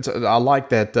thing that I like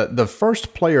that the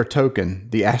first player token,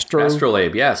 the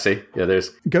Astrolabe,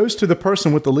 goes to the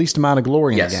person with the least amount of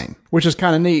glory in the game, which is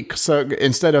kind of neat. So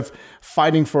instead of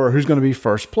fighting for who's going to be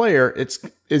first player,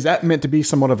 is that meant to be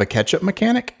somewhat of a catch-up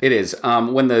mechanic? It is.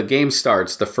 When the game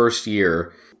starts, the first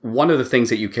year, one of the things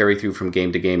that you carry through from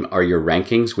game to game are your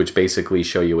rankings, which basically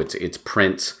show you it's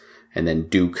Prince and then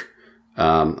Duke.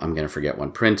 I'm going to forget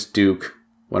one. Prince, Duke.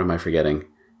 What am I forgetting?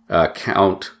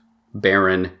 Count,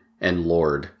 Baron, and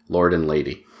Lord and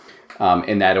Lady,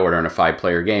 in that order in a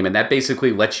 5-player game. And that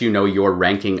basically lets you know your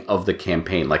ranking of the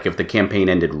campaign. Like if the campaign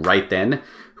ended right then,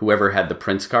 whoever had the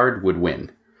Prince card would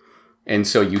win. And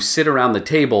so you sit around the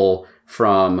table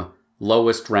from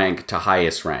lowest rank to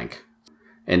highest rank.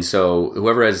 And so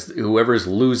whoever is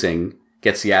losing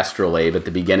gets the Astrolabe at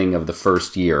the beginning of the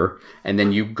first year. And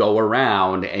then you go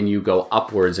around and you go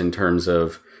upwards in terms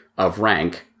of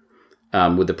rank.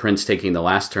 With the Prince taking the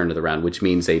last turn of the round, which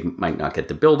means they might not get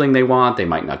the building they want, they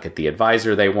might not get the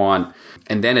advisor they want.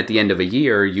 And then at the end of a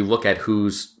year, you look at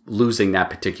who's losing that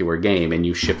particular game and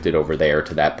you shift it over there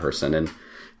to that person. And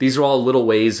these are all little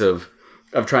ways of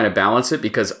trying to balance it,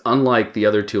 because unlike the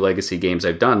other 2 Legacy games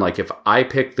I've done, like if I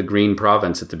pick the Green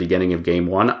Province at the beginning of game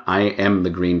 1, I am the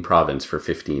Green Province for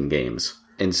 15 games.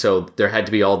 And so there had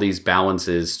to be all these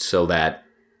balances so that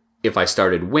if I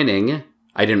started winning,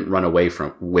 I didn't run away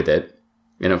with it.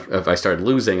 And if I started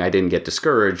losing, I didn't get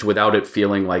discouraged without it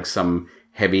feeling like some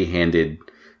heavy-handed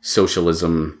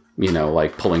socialism,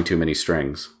 like pulling too many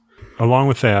strings. Along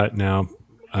with that, now,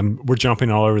 we're jumping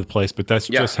all over the place, but that's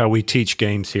just how we teach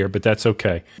games here, but that's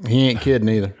okay. He ain't kidding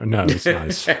either. No, it's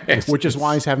not. Which is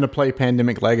why he's having to play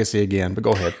Pandemic Legacy again, but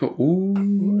go ahead.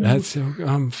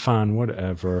 I'm fine,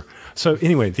 whatever. So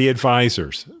anyway, the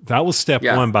advisors. That was step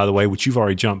 1, by the way, which you've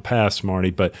already jumped past, Marty,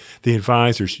 but the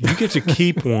advisors, you get to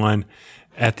keep one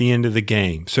at the end of the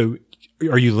game. So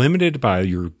are you limited by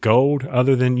your gold,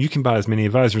 other than you can buy as many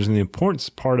advisors? And the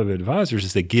important part of advisors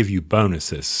is they give you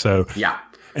bonuses. So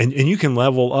and you can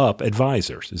level up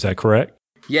advisors. Is that correct?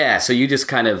 Yeah. So you just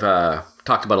kind of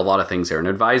talked about a lot of things there. An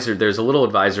advisor, there's a little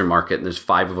advisor market, and there's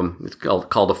 5 of them. It's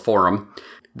called a forum,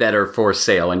 that are for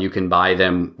sale, and you can buy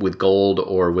them with gold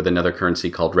or with another currency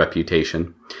called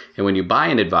reputation. And when you buy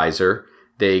an advisor,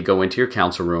 they go into your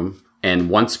council room,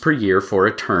 and once per year for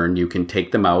a turn, you can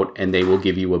take them out and they will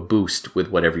give you a boost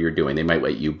with whatever you're doing. They might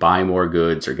let you buy more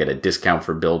goods or get a discount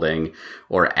for building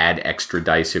or add extra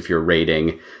dice if you're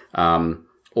raiding,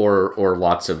 or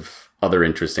lots of other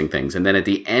interesting things. And then at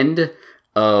the end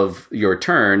of your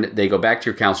turn, they go back to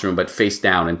your council room, but face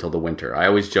down until the winter. I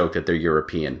always joke that they're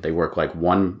European. They work like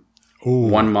one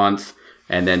month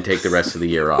and then take the rest of the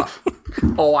year off.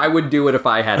 Oh, I would do it if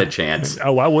I had a chance.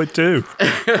 Oh, I would too.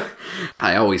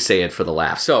 I always say it for the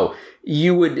laugh. So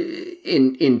you would,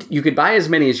 you could buy as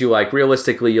many as you like.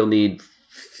 Realistically, you'll need,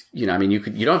 you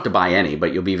don't have to buy any,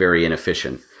 but you'll be very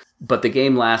inefficient. But the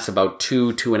game lasts about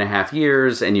 2.5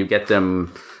 years, and you get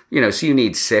them, so you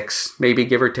need 6, maybe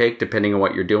give or take, depending on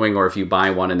what you're doing. Or if you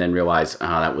buy one and then realize,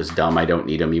 that was dumb, I don't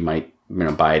need them, you might,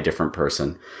 buy a different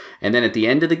person. And then at the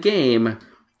end of the game,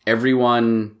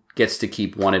 everyone gets to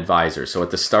keep one advisor. So at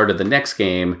the start of the next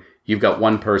game, you've got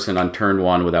one person on turn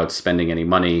 1 without spending any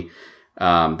money,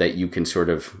 that you can sort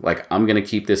of like, I'm going to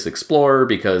keep this explorer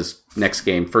because next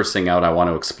game, first thing out, I want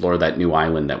to explore that new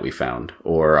island that we found,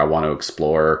 or I want to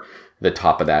explore the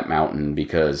top of that mountain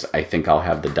because I think I'll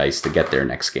have the dice to get there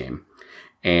next game.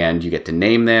 and you get to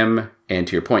name them. And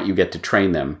to your point, you get to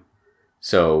train them.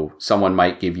 So someone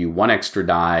might give you 1 extra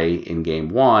die in game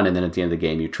 1, and then at the end of the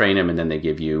game you train them, and then they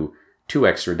give you 2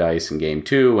 extra dice in game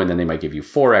 2, and then they might give you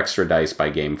 4 extra dice by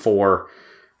game 4.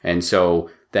 And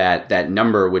so that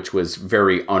number, which was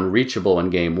very unreachable in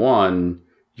game 1,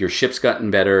 your ship's gotten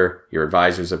better, your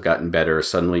advisors have gotten better.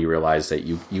 Suddenly you realize that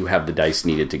you have the dice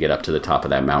needed to get up to the top of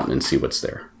that mountain and see what's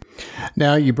there.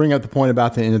 Now, you bring up the point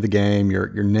about the end of the game,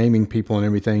 you're naming people and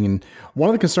everything. And one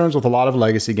of the concerns with a lot of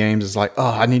legacy games is like,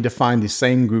 I need to find the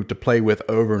same group to play with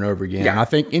over and over again. Yeah. And I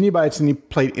think anybody that's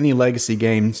played any legacy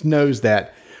games knows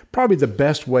that probably the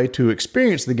best way to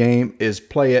experience the game is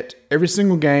play it every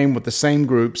single game with the same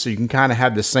group so you can kind of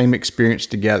have the same experience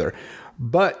together.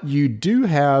 But you do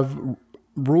have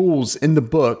rules in the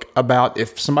book about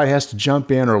if somebody has to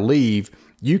jump in or leave,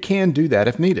 you can do that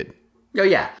if needed. Oh,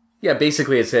 yeah. Yeah,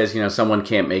 basically it says, someone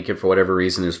can't make it for whatever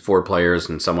reason. There's 4 players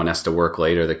and someone has to work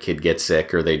late, or the kid gets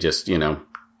sick, or they just,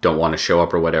 don't want to show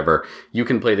up or whatever. You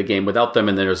can play the game without them,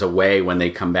 and there's a way when they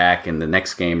come back in the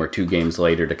next game or 2 games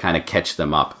later to kind of catch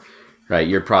them up, right?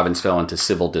 Your province fell into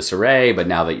civil disarray, but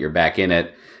now that you're back in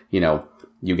it,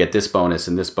 you get this bonus,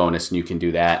 and you can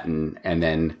do that, and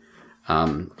then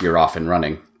you're off and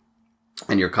running,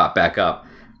 and you're caught back up.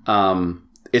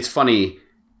 It's funny.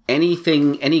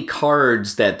 Any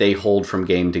cards that they hold from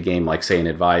game to game, like say an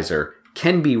advisor,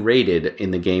 can be rated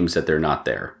in the games that they're not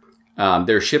there.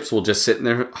 Their ships will just sit in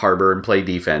their harbor and play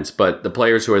defense, but the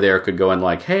players who are there could go in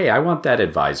like, hey, I want that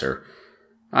advisor.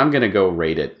 I'm going to go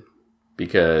raid it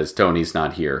because Tony's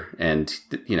not here and,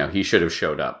 he should have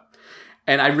showed up.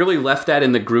 And I really left that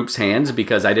in the group's hands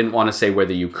because I didn't want to say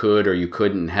whether you could or you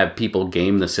couldn't have people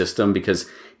game the system, because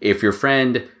if your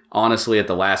friend honestly at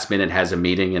the last minute has a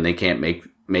meeting and they can't make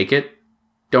it,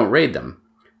 don't raid them.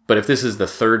 But if this is the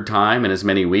 3rd time in as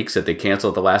many weeks that they cancel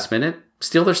at the last minute,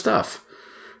 steal their stuff,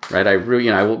 right? I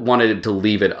wanted to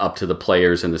leave it up to the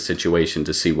players in the situation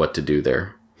to see what to do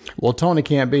there. Well, Tony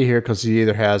can't be here because he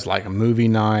either has like a movie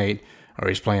night or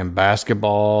he's playing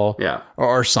basketball,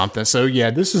 or something. So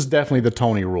yeah, this is definitely the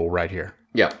Tony rule right here.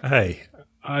 Yeah. Hey,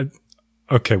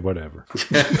 okay, whatever.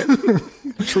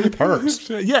 Truth hurts.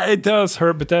 Yeah, it does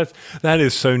hurt, but that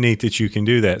is so neat that you can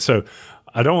do that. So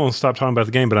I don't want to stop talking about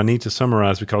the game, but I need to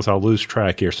summarize because I'll lose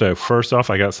track here. So first off,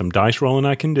 I got some dice rolling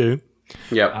I can do.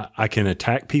 Yep. I can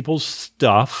attack people's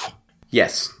stuff.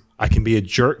 Yes. I can be a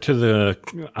jerk to the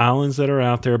islands that are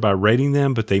out there by raiding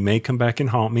them, but they may come back and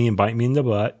haunt me and bite me in the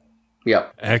butt.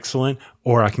 Yep. Excellent.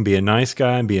 Or I can be a nice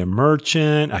guy and be a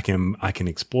merchant. I can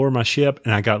explore my ship,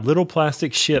 and I got little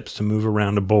plastic ships to move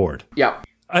around aboard. Yep.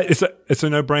 It's a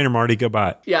no-brainer, Marty. Go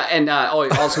buy it. Yeah, and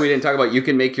also we didn't talk about, you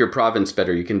can make your province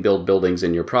better. You can build buildings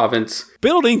in your province.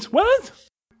 Buildings? What?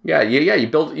 Yeah. You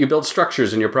build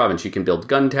structures in your province. You can build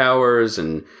gun towers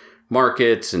and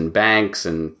markets and banks,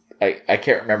 and I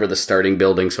can't remember the starting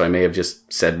building, so I may have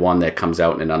just said one that comes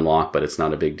out in an unlock, but it's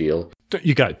not a big deal.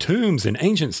 You got tombs and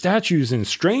ancient statues and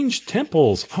strange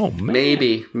temples. Oh man,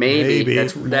 maybe.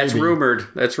 That's rumored.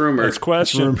 That's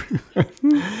question.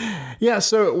 Yeah,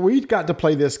 so we got to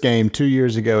play this game 2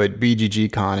 years ago at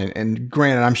BGG Con, and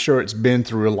granted, I'm sure it's been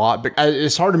through a lot, but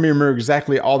it's hard to remember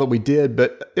exactly all that we did,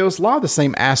 but it was a lot of the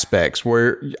same aspects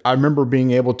where I remember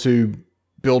being able to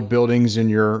build buildings in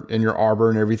your arbor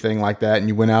and everything like that, and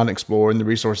you went out and explored and the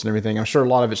resources and everything. I'm sure a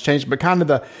lot of it's changed, but kind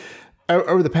of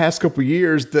over the past couple of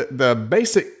years, the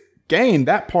basic game,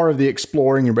 that part of the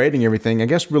exploring and raiding everything, I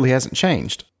guess really hasn't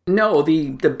changed. No,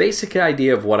 the basic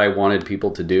idea of what I wanted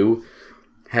people to do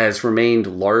has remained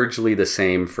largely the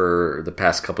same for the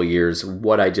past couple of years.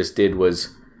 What I just did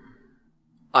was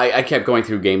I kept going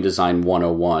through game design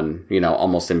 101,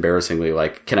 almost embarrassingly,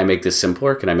 like, can I make this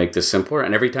simpler? Can I make this simpler?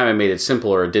 And every time I made it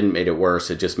simpler, it didn't make it worse.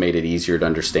 It just made it easier to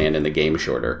understand and the game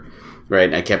shorter. Right.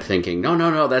 And I kept thinking,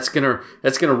 no, that's going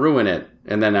to ruin it.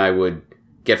 And then I would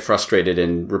get frustrated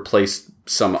and replace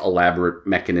some elaborate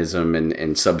mechanism and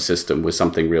subsystem with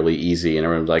something really easy. And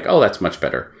everyone's like, oh, that's much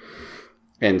better.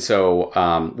 And so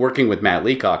working with Matt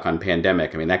Leacock on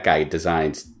Pandemic, I mean, that guy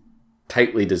designs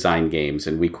tightly designed games,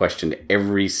 and we questioned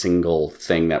every single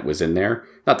thing that was in there.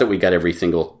 Not that we got every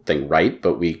single thing right,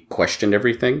 but we questioned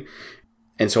everything.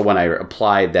 And so when I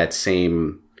applied that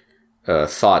same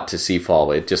thought to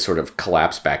Seafall, it just sort of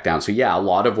collapsed back down. So yeah, a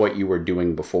lot of what you were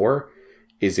doing before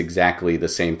is exactly the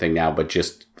same thing now, but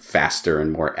just faster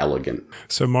and more elegant.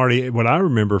 So Marty, what I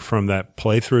remember from that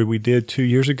playthrough we did 2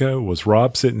 years ago was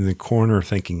Rob sitting in the corner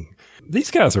thinking,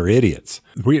 these guys are idiots.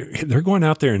 They're going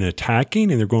out there and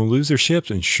attacking, and they're going to lose their ships.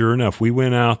 And sure enough, we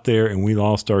went out there and we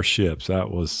lost our ships.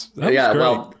 That was great.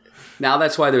 Well, now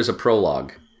that's why there's a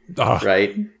prologue.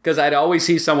 right? Because I'd always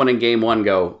see someone in game one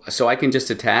go, so I can just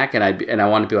attack, and I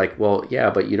want to be like, well, yeah,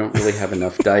 but you don't really have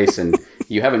enough dice, and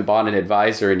you haven't bought an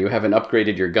advisor, and you haven't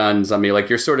upgraded your guns. I mean, like,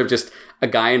 you're sort of just a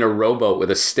guy in a rowboat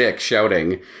with a stick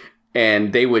shouting,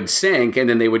 and they would sink, and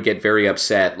then they would get very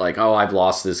upset, like, oh, I've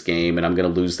lost this game, and I'm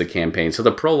going to lose the campaign. So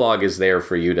the prologue is there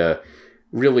for you to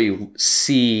really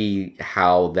see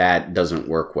how that doesn't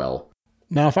work well.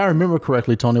 Now, if I remember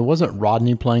correctly, Tony, wasn't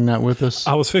Rodney playing that with us?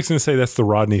 I was fixing to say that's the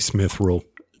Rodney Smith rule.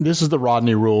 This is the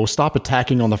Rodney rule. Stop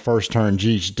attacking on the first turn.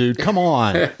 Jeez, dude, come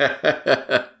on.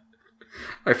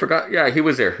 I forgot. Yeah, he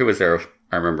was there.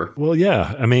 I remember. Well,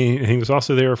 yeah. I mean, he was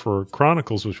also there for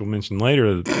Chronicles, which we'll mention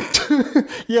later.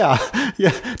 Yeah.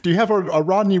 Do you have a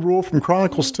Rodney rule from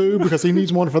Chronicles 2? Because he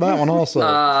needs one for that one also.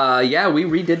 Yeah, we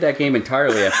redid that game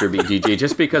entirely after BGG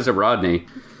just because of Rodney.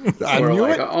 We're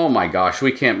like, oh my gosh,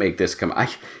 we can't make this come.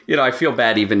 I feel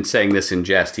bad even saying this in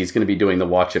jest. He's going to be doing the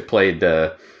Watch It Played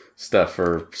stuff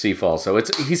for Seafall, so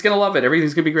he's going to love it.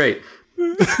 Everything's going to be great.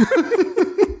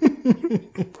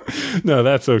 No,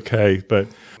 that's okay. But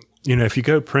if you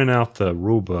go print out the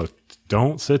rule book,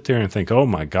 don't sit there and think, oh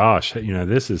my gosh,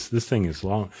 this thing is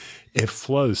long. It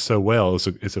flows so well.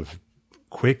 It's a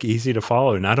quick, easy to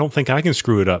follow, and I don't think I can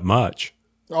screw it up much.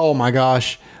 Oh my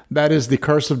gosh. That is the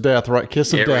curse of death, right?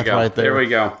 Kiss of death right there. There we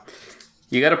go.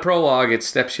 You got a prologue. It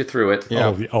steps you through it.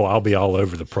 Yeah. Oh, I'll be all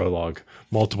over the prologue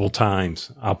multiple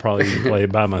times. I'll probably even play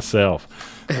it by myself.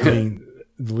 I mean,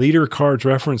 leader cards,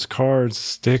 reference cards,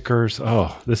 stickers.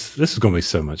 Oh, this is going to be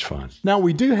so much fun. Now,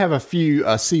 we do have a few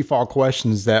Seafall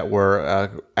questions that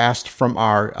were asked from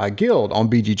our guild on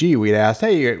BGG. We'd asked,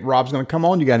 hey, Rob's going to come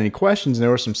on. You got any questions? And there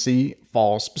were some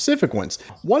Seafall specific ones.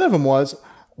 One of them was,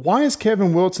 why is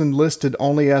Kevin Wilson listed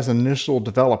only as an initial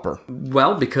developer?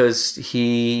 Well, because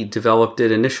he developed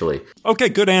it initially. Okay,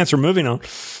 good answer. Moving on.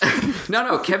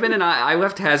 No. Kevin and I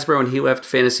left Hasbro and he left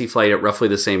Fantasy Flight at roughly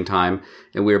the same time.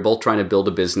 And we were both trying to build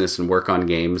a business and work on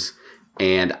games.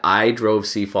 And I drove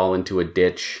Seafall into a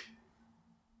ditch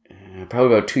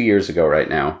probably about 2 years ago right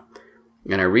now.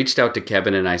 And I reached out to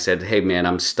Kevin and I said, hey, man,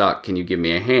 I'm stuck. Can you give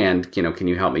me a hand? Can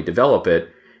you help me develop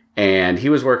it? And he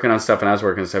was working on stuff and I was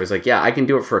working on stuff. He's like, yeah, I can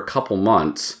do it for a couple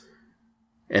months.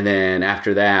 And then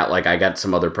after that, I got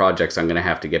some other projects I'm going to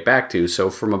have to get back to. So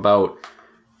from about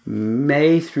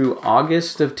May through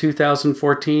August of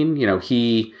 2014,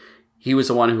 he was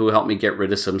the one who helped me get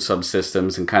rid of some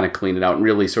subsystems and kind of clean it out and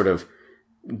really sort of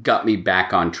got me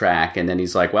back on track. And then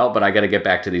he's like, well, but I got to get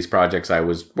back to these projects I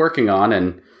was working on.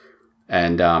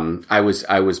 And I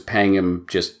was paying him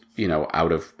just,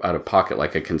 out of pocket,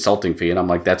 like a consulting fee. And I'm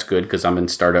like, that's good because I'm in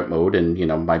startup mode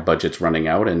and, my budget's running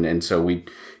out. And so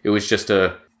it was just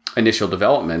a initial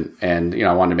development. And,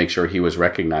 I wanted to make sure he was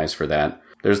recognized for that.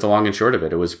 There's the long and short of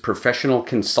it. It was professional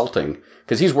consulting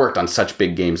because he's worked on such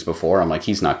big games before. I'm like,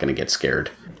 he's not going to get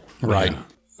scared. Right. Yeah.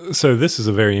 So this is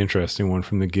a very interesting one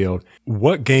from the guild.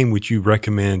 What game would you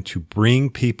recommend to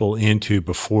bring people into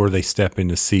before they step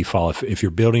into Seafall? If you're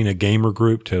building a gamer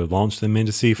group to launch them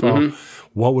into Seafall,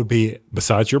 what would be,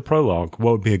 besides your prologue,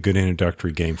 what would be a good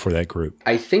introductory game for that group?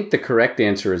 I think the correct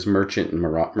answer is Merchants and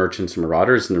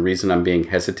Marauders. And the reason I'm being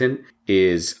hesitant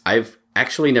is I've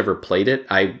actually never played it.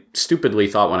 I stupidly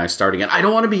thought when I was starting it, I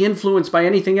don't want to be influenced by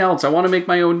anything else. I want to make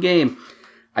my own game.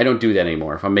 I don't do that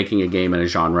anymore. If I'm making a game in a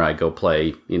genre, I go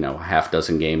play, a half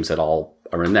dozen games that all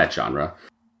are in that genre.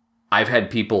 I've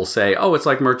had people say, oh, it's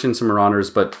like Merchants and Marauders,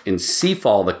 but in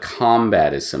Seafall, the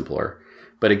combat is simpler.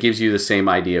 But it gives you the same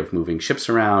idea of moving ships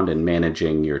around and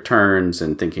managing your turns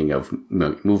and thinking of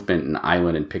movement and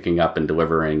island and picking up and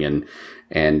delivering.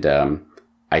 And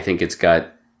I think it's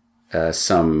got it's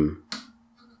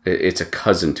a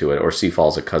cousin to it, or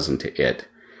Seafall's a cousin to it.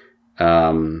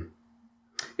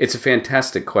 It's a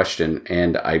fantastic question,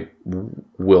 and I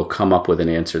will come up with an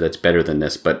answer that's better than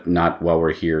this, but not while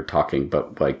we're here talking,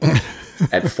 but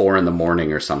at 4 a.m.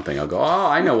 or something. I'll go, oh,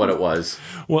 I know what it was.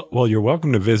 Well, you're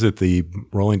welcome to visit the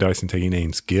Rolling Dice and Taking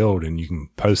Names Guild, and you can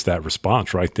post that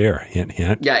response right there. Hint,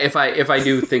 hint. Yeah, if I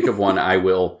do think of one, I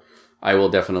will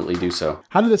definitely do so.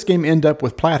 How did this game end up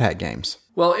with Plaid Hat Games?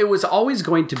 Well, it was always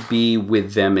going to be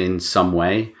with them in some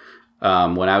way.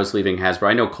 When I was leaving Hasbro,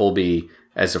 I know Colby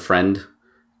as a friend.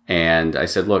 And I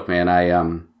said, look, man, I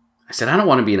don't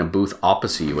want to be in a booth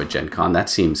opposite you at Gen Con. That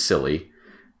seems silly.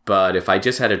 But if I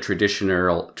just had a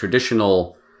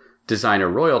traditional designer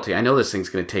royalty, I know this thing's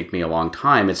going to take me a long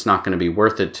time. It's not going to be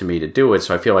worth it to me to do it.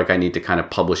 So I feel like I need to kind of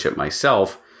publish it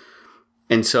myself.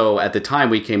 And so at the time,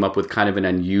 we came up with kind of an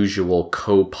unusual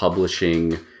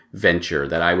co-publishing venture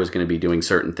that I was going to be doing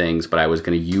certain things, but I was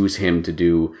going to use him to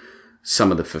do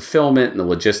some of the fulfillment and the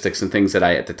logistics and things that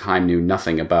I at the time knew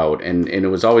nothing about. And it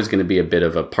was always going to be a bit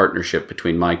of a partnership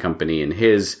between my company and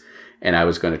his, and I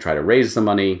was going to try to raise the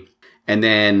money. And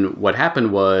then what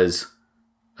happened was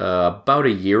about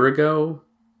a year ago,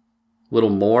 a little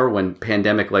more, when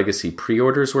Pandemic Legacy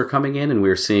pre-orders were coming in, and we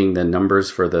were seeing the numbers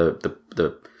for the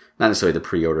not necessarily the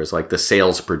pre-orders, like the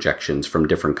sales projections from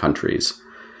different countries.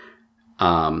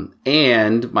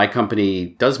 And my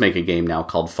company does make a game now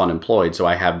called Fun Employed. So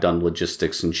I have done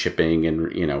logistics and shipping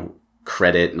and,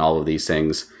 credit and all of these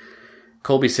things.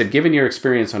 Colby said, given your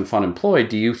experience on Fun Employed,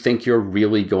 do you think you're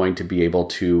really going to be able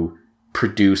to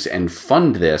produce and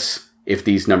fund this if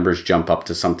these numbers jump up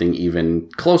to something even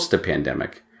close to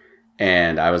pandemic?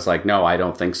 And I was like, no, I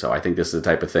don't think so. I think this is the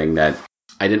type of thing that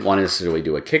I didn't want to necessarily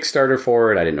do a Kickstarter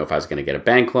for it. I didn't know if I was going to get a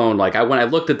bank loan. When I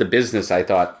looked at the business, I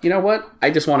thought, you know what?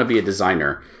 I just want to be a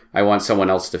designer. I want someone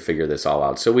else to figure this all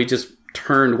out. So we just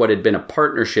turned what had been a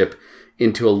partnership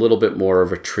into a little bit more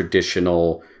of a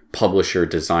traditional publisher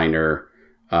designer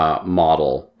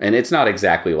model. And it's not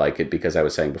exactly like it, because I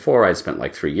was saying before, I spent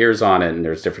like 3 years on it and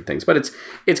there's different things, but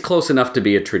it's close enough to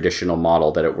be a traditional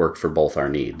model that it worked for both our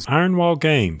needs. Ironwall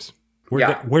Games.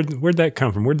 Where'd that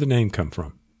come from? Where'd the name come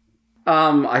from?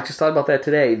 I just thought about that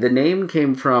today. The name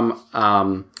came from,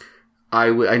 I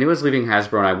knew I was leaving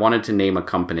Hasbro and I wanted to name a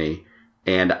company,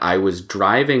 and I was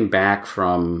driving back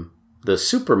from the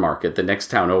supermarket the next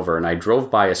town over, and I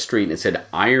drove by a street and it said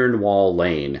Ironwall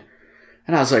Lane.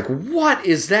 And I was like, what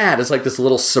is that? It's like this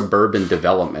little suburban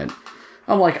development.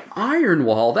 I'm like,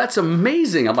 Ironwall, that's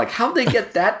amazing. I'm like, how'd they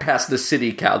get that past the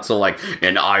city council? Like,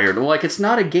 an Ironwall, like, it's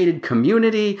not a gated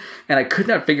community. And I could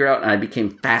not figure out, and I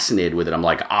became fascinated with it. I'm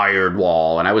like,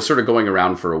 Ironwall. And I was sort of going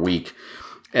around for a week.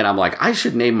 And I'm like, I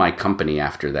should name my company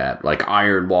after that, like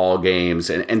Ironwall Games.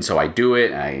 And so I do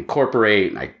it, and I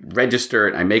incorporate, and I register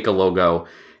it, and I make a logo.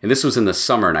 And this was in the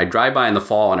summer, and I drive by in the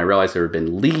fall, and I realized there had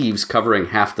been leaves covering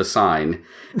half the sign.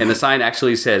 And the sign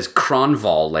actually says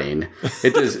Cronval Lane.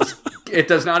 It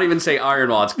does not even say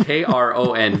Ironwall. It's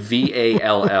Kronvall.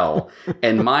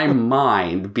 And my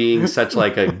mind, being such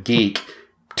like a geek,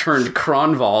 turned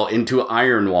Cronval into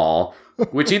Ironwall,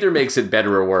 which either makes it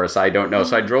better or worse. I don't know.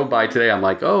 So I drove by today. I'm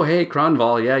like, oh, hey,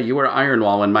 Cronval. Yeah, you were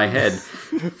Ironwall in my head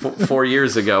 4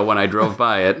 years ago when I drove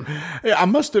by it. Yeah, I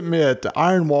must admit,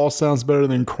 Ironwall sounds better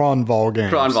than Cronval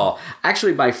Games. Cronval.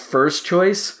 Actually, my first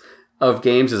choice of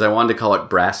games is I wanted to call it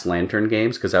Brass Lantern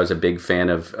Games, because I was a big fan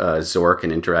of Zork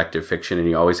and interactive fiction, and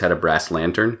you always had a brass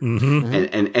lantern.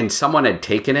 Mm-hmm. And someone had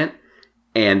taken it,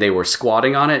 and they were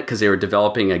squatting on it because they were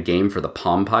developing a game for the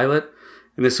Palm Pilot.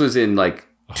 And this was in,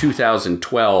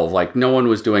 2012. Like, no one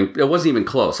was doing... It wasn't even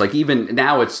close. Like, even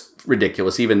now it's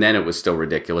ridiculous. Even then it was still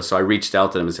ridiculous. So I reached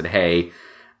out to them and said, hey,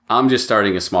 I'm just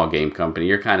starting a small game company.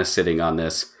 You're kind of sitting on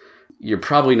this. You're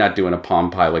probably not doing a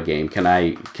Palm Pilot game.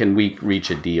 Can we reach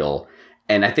a deal?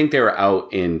 And I think they were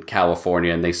out in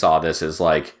California, and they saw this as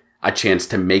like a chance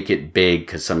to make it big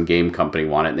because some game company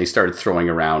wanted it. And they started throwing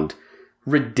around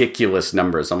ridiculous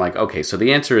numbers. I'm like, okay, so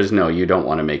the answer is no, you don't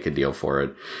want to make a deal for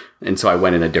it. And so I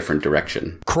went in a different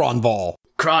direction. Cronval,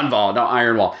 no,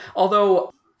 Ironwall.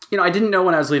 Although, I didn't know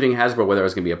when I was leaving Hasbro whether I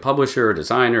was going to be a publisher, a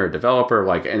designer, a developer,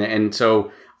 and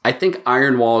so I think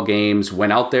Ironwall Games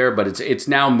went out there, but it's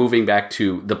now moving back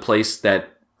to the place that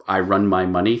I run my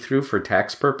money through for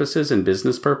tax purposes and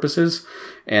business purposes.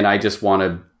 And I just want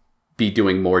to be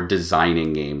doing more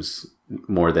designing games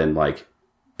more than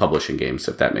publishing games,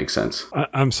 if that makes sense.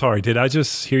 I'm sorry. Did I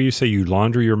just hear you say you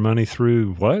launder your money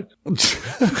through what?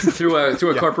 through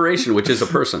a corporation, which is a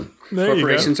person.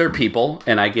 Corporations are people,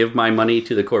 and I give my money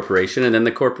to the corporation, and then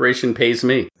the corporation pays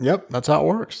me. Yep, that's how it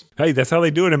works. Hey, that's how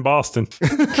they do it in Boston.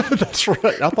 That's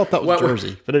right. I thought that was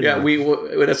Jersey. But anyway.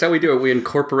 Yeah, that's how we do it. We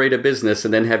incorporate a business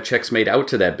and then have checks made out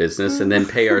to that business and then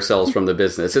pay ourselves from the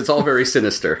business. It's all very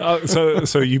sinister.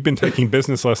 So you've been taking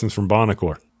business lessons from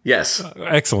Bonacor. Yes.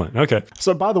 Excellent. Okay.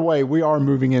 So, by the way, we are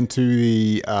moving into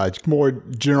the more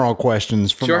general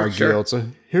questions from our guild. So,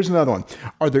 here's another one.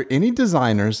 Are there any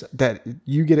designers that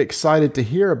you get excited to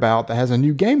hear about that has a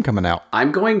new game coming out?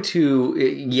 I'm going to...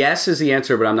 Yes is the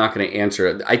answer, but I'm not going to answer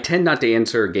it. I tend not to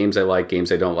answer games I like,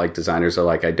 games I don't like, designers I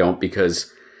like. I don't,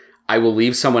 because I will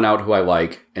leave someone out who I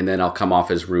like, and then I'll come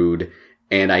off as rude.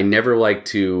 And I never like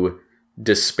to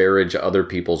disparage other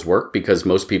people's work, because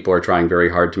most people are trying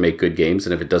very hard to make good games,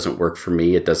 and if it doesn't work for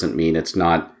me, it doesn't mean it's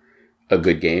not a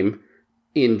good game.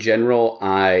 In general,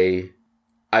 I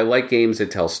like games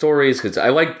that tell stories, because I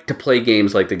like to play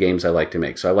games like the games I like to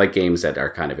make. So I like games that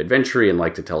are kind of adventure-y and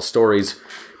like to tell stories.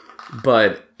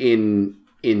 But in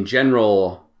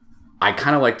general, I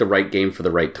kind of like the right game for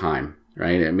the right time,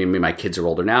 right? I mean, my kids are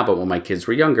older now, but when my kids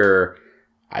were younger,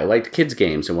 I liked kids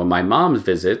games. And when my mom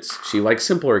visits, she likes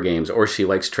simpler games, or she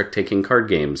likes trick-taking card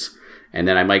games. And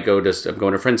then I might I'm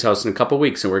going to a friend's house in a couple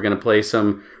weeks, and we're going to play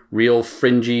some real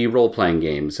fringy role-playing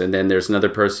games. And then there's another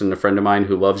person, a friend of mine,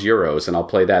 who loves Euros, and I'll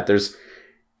play that.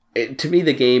 To me,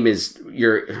 the game is,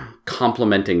 you're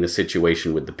complementing the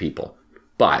situation with the people.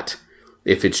 But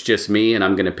if it's just me and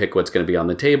I'm going to pick what's going to be on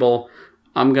the table,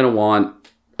 I'm going to want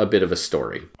a bit of a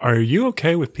story. Are you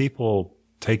okay with people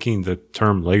taking the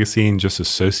term legacy and just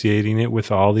associating it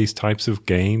with all these types of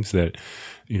games that,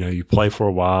 you play for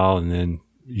a while and then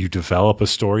you develop a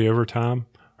story over time?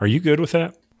 Are you good with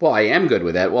that? Well, I am good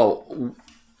with that. Well,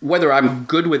 whether I'm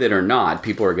good with it or not,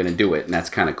 people are going to do it, and that's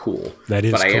kind of cool. That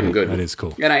is cool. I am good. That is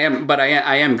cool. And I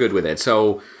am good with it.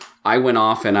 So I went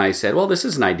off and I said, well, this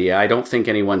is an idea. I don't think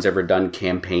anyone's ever done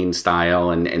campaign style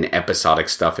and episodic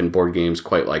stuff in board games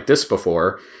quite like this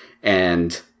before.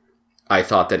 And I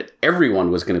thought that everyone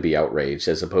was going to be outraged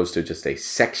as opposed to just a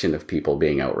section of people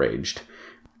being outraged.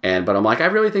 But I'm like, I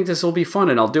really think this will be fun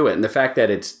and I'll do it. And the fact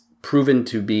that it's proven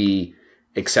to be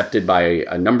accepted by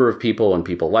a number of people and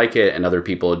people like it and other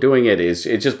people are doing it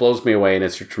just blows me away. And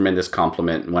it's a tremendous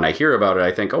compliment. And when I hear about it,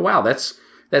 I think, oh, wow, that's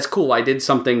cool. I did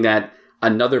something that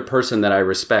another person that I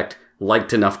respect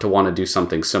liked enough to want to do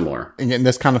something similar. And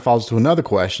this kind of falls to another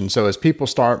question. So as people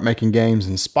start making games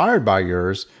inspired by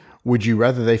yours, would you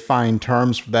rather they find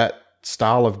terms for that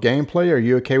style of gameplay? Or are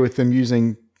you okay with them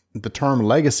using the term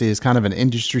legacy as kind of an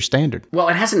industry standard? Well,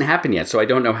 it hasn't happened yet, so I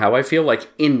don't know how I feel. Like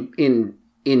in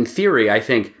theory, I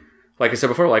think, like I said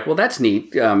before, well, that's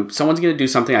neat. Someone's going to do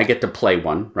something. I get to play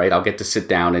one, right? I'll get to sit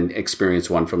down and experience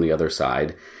one from the other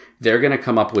side. They're going to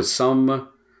come up with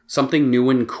something new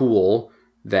and cool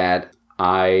that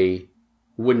I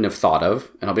wouldn't have thought of.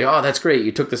 And I'll be, oh, that's great.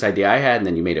 You took this idea I had and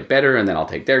then you made it better. And then I'll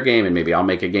take their game and maybe I'll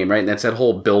make a game, right? And that's that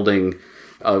whole building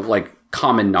of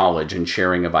common knowledge and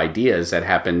sharing of ideas that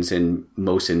happens in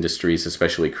most industries,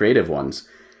 especially creative ones.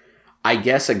 I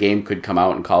guess a game could come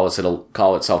out and call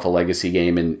itself a legacy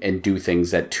game and do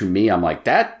things that, to me, I'm like,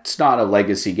 that's not a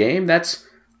legacy game. That's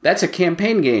a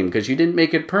campaign game because you didn't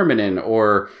make it permanent,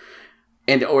 or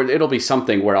it'll be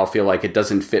something where I'll feel like it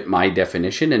doesn't fit my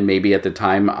definition, and maybe at the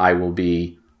time I will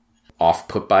be off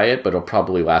put by it, but it'll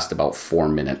probably last about 4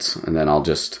 minutes, and then I'll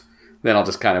just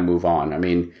kind of move on. I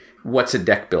mean, what's a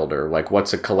deck builder?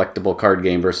 What's a collectible card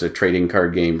game versus a trading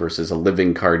card game versus a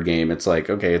living card game? It's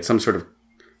like, okay, it's some sort of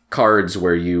cards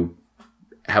where you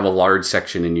have a large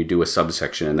section and you do a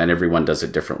subsection, and then everyone does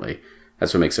it differently.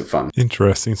 That's what makes it fun.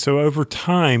 Interesting. So over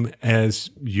time,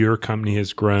 as your company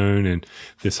has grown and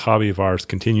this hobby of ours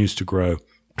continues to grow,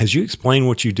 as you explain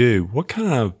what you do, what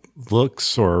kind of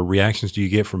looks or reactions do you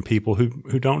get from people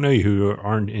who don't know you, who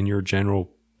aren't in your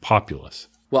general populace?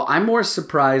 Well, I'm more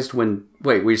surprised were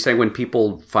you saying when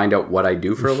people find out what I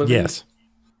do for a living? Yes.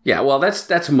 Yeah, well,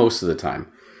 that's most of the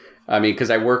time. I mean, because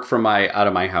I work out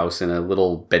of my house in a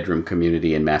little bedroom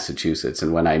community in Massachusetts,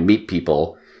 and when I meet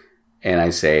people and I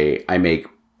say I make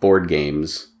board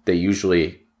games, they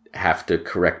usually have to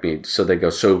correct me. So they go,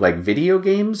 so like video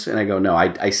games? And I go, no,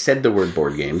 I said the word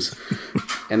board games.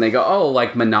 And they go, oh,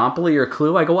 like Monopoly or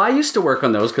Clue? I go, well, I used to work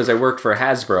on those because I worked for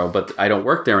Hasbro, but I don't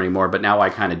work there anymore. But now I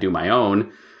kind of do my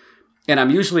own. And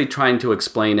I'm usually trying to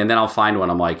explain, and then I'll find one.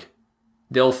 I'm like,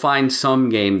 they'll find some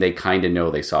game they kind of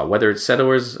know they saw, whether it's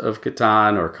Settlers of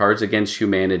Catan or Cards Against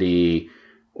Humanity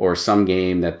or some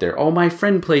game that my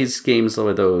friend plays games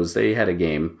with those. They had a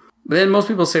game. But then most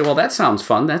people say, well, that sounds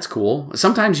fun. That's cool.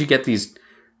 Sometimes you get these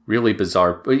really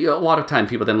bizarre, a lot of time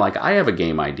people then I have a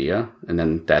game idea. And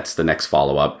then that's the next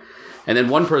follow-up. And then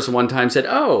one person one time said,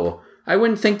 oh, I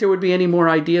wouldn't think there would be any more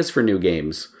ideas for new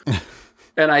games.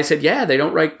 And I said, yeah, they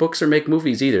don't write books or make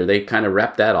movies either. They kind of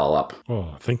wrap that all up.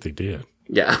 Oh, I think they did.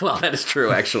 Yeah, well, that is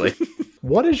true, actually.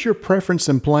 What is your preference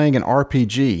in playing an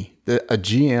RPG, a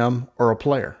GM or a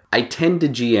player? I tend to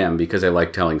GM because I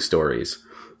like telling stories.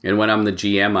 And when I'm the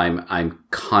GM, I'm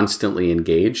constantly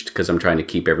engaged because I'm trying to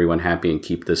keep everyone happy and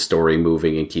keep the story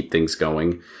moving and keep things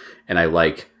going. And I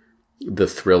like the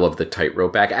thrill of the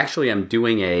tightrope act. Actually, I'm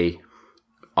doing a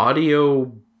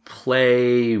audio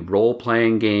play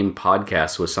role-playing game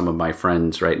podcast with some of my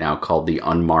friends right now called The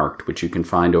Unmarked, which you can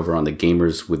find over on the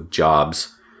Gamers with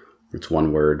Jobs, it's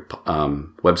one word,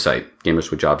 website,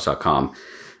 gamerswithjobs.com.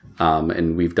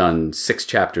 And we've done 6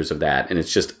 chapters of that, and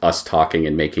it's just us talking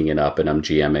and making it up, and I'm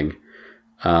GMing.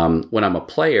 When I'm a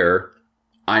player,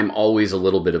 I'm always a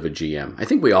little bit of a GM. I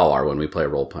think we all are when we play a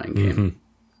role-playing game.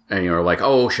 Mm-hmm. And you're like,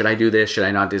 oh, should I do this? Should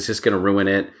I not? Is this going to ruin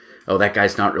it? Oh, that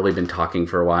guy's not really been talking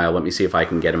for a while. Let me see if I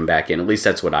can get him back in. At least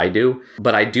that's what I do.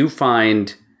 But I do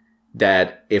find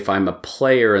that if I'm a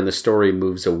player and the story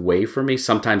moves away from me,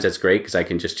 sometimes that's great because I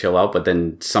can just chill out. But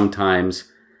then sometimes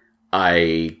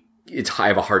I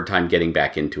have a hard time getting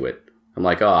back into it. I'm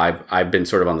like, oh, I've been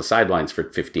sort of on the sidelines for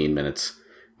 15 minutes.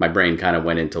 My brain kind of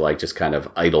went into like just kind of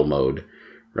idle mode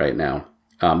right now,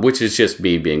 which is just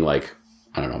me being like,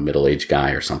 I don't know, middle-aged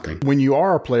guy or something. When you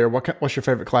are a player, what's your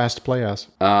favorite class to play as?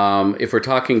 If we're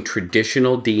talking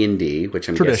traditional D&D, which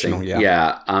I'm guessing,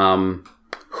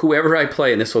 whoever I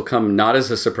play, and this will come not as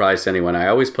a surprise to anyone, I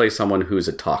always play someone who's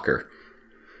a talker,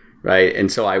 right? And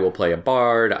so I will play a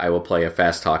bard, I will play a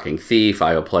fast-talking thief,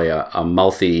 I will play a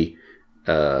mouthy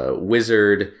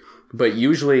wizard. But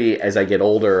usually, as I get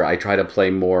older, I try to play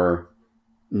more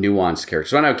nuanced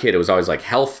characters. When I was a kid, it was always like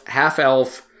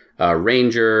half-elf,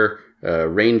 ranger,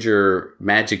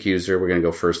 magic user. We're going to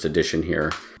go first edition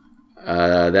here.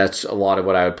 That's a lot of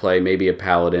what I would play. Maybe a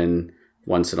paladin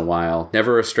once in a while.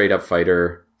 Never a straight-up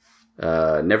fighter.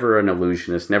 Never an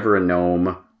illusionist. Never a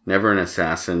gnome. Never an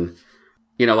assassin.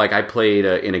 You know, like I played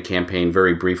in a campaign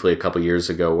very briefly a couple years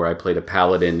ago where I played a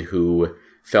paladin who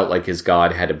felt like his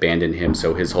god had abandoned him,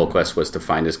 so his whole quest was to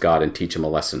find his god and teach him a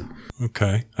lesson.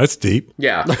 Okay, that's deep.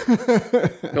 Yeah.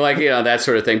 Like, you know, that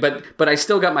sort of thing. But I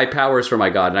still got my powers from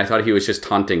my god, and I thought he was just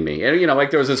taunting me. And, you know,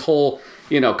 like there was this whole,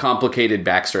 you know, complicated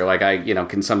backstory. Like I, you know,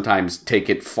 can sometimes take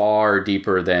it far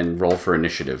deeper than roll for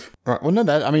initiative. Right. Well, no,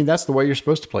 that's the way you're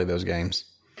supposed to play those games.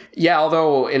 Yeah,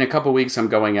 although in a couple of weeks I'm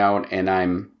going out and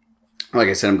like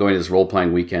I said, I'm going to this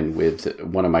role-playing weekend with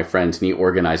one of my friends, and he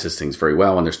organizes things very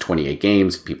well, and there's 28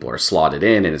 games. People are slotted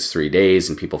in, and it's 3 days,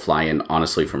 and people fly in,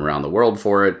 honestly, from around the world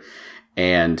for it.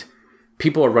 And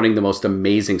people are running the most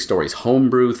amazing stories,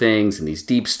 homebrew things, and these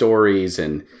deep stories,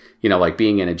 and, you know, like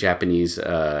being in a Japanese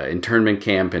internment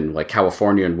camp in, like,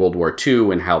 California in World War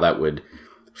II, and how that would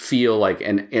feel like.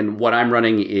 And what I'm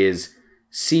running is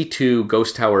C2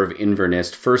 Ghost Tower of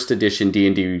Inverness, first edition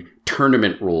D&D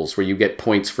tournament rules where you get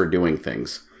points for doing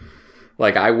things.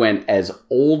 Like I went as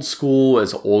old school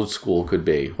could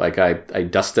be. Like I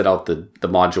dusted out the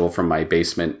module from my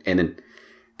basement, and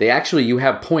you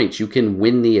have points. You can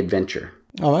win the adventure.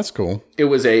 Oh, that's cool. It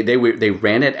was they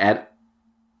ran it at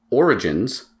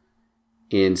Origins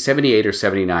in 78 or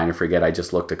 79. I forget. I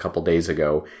just looked a couple days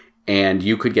ago, and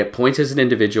you could get points as an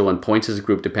individual and points as a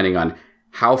group depending on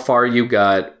how far you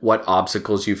got, what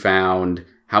obstacles you found,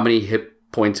 how many hit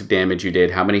points of damage you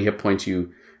did, how many hit points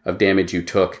of damage you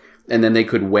took. And then they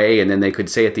could weigh, and then they could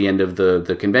say at the end of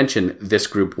the convention, this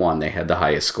group won. They had the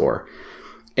highest score.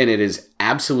 And it is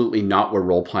absolutely not where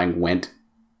role-playing went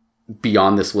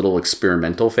beyond this little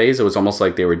experimental phase. It was almost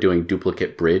like they were doing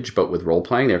duplicate bridge, but with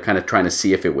role-playing. They were kind of trying to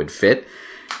see if it would fit.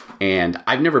 And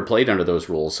I've never played under those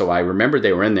rules, so I remember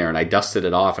they were in there, and I dusted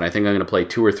it off, and I think I'm going to play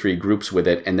 2 or 3 groups with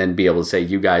it and then be able to say,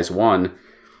 you guys won,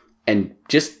 and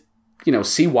just, you know,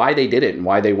 see why they did it and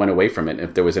why they went away from it, and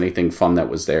if there was anything fun that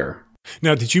was there.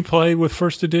 Now, did you play with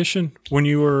first edition when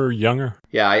you were younger?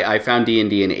 Yeah, I found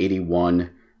D&D in 81,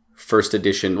 first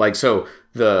edition. Like, so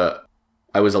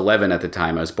I was 11 at the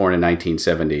time. I was born in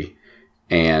 1970,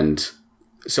 and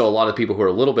so a lot of people who are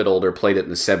a little bit older played it in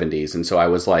the 70s, and so I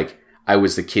was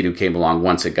the kid who came along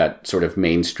once it got sort of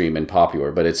mainstream and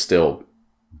popular, but it still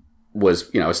was,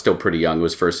 you know, I was still pretty young. It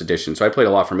was first edition. So I played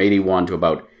a lot from 81 to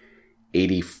about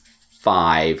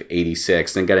 85,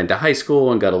 86, then got into high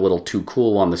school and got a little too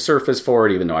cool on the surface for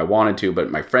it, even though I wanted to,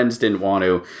 but my friends didn't want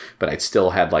to. But I still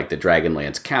had like the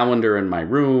Dragonlance calendar in my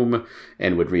room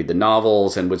and would read the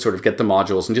novels and would sort of get the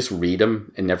modules and just read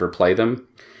them and never play them.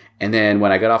 And then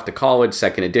when I got off to college,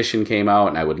 second edition came out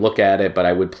and I would look at it, but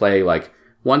I would play like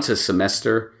once a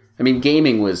semester. I mean,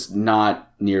 gaming was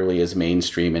not nearly as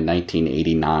mainstream in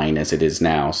 1989 as it is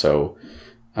now. So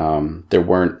there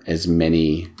weren't as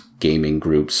many gaming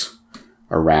groups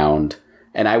around.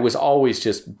 And I was always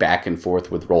just back and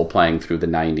forth with role-playing through the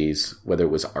 90s, whether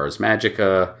it was Ars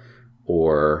Magica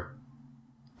or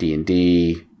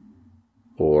D&D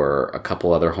or a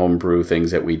couple other homebrew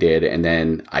things that we did. And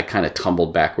then I kind of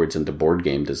tumbled backwards into board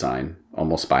game design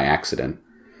almost by accident.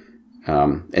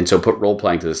 And so put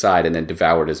role-playing to the side and then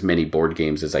devoured as many board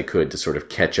games as I could to sort of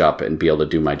catch up and be able to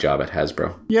do my job at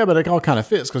Hasbro. Yeah, but it all kind of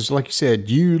fits because, like you said,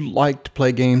 you like to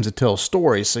play games that tell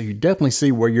stories, so you definitely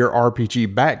see where your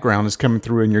RPG background is coming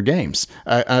through in your games.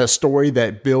 A story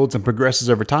that builds and progresses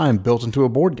over time built into a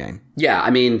board game. Yeah,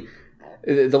 I mean,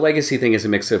 the Legacy thing is a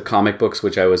mix of comic books,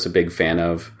 which I was a big fan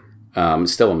of.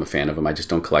 Still am a fan of them. I just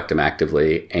don't collect them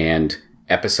actively. And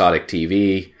episodic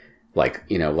TV, like,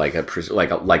 you know,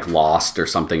 like Lost or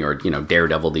something, or, you know,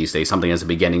 Daredevil these days, something has a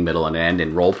beginning, middle, and end,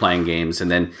 and role-playing games,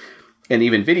 and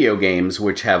even video games,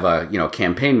 which have a, you know,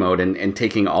 campaign mode, and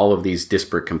taking all of these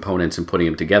disparate components and putting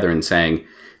them together and saying,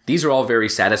 these are all very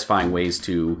satisfying ways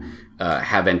to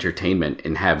have entertainment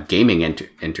and have gaming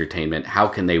entertainment. How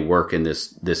can they work in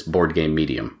this board game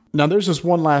medium? Now, there's just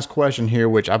one last question here,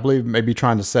 which I believe may be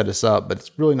trying to set us up, but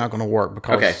it's really not going to work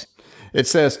because it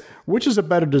says, which is a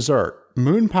better dessert,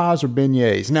 moon pies or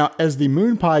beignets? Now, as the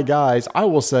moon pie guys, I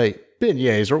will say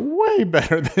beignets are way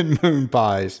better than moon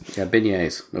pies. Yeah,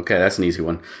 beignets. Okay, that's an easy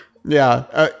one. Yeah.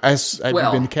 Have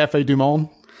you been to Cafe Du Monde?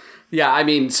 Yeah, I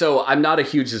mean, so I'm not a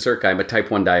huge dessert guy. I'm a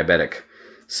type 1 diabetic.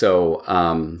 So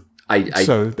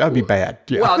so that'd be bad.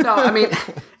 Yeah. Well, no, I mean,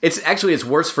 it's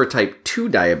worse for type 2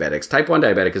 diabetics. Type 1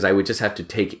 diabetic is I would just have to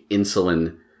take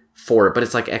insulin for it, but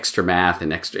it's like extra math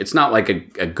and extra. It's not like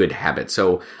a good habit.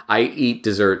 So I eat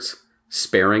desserts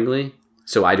sparingly.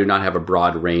 So I do not have a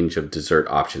broad range of dessert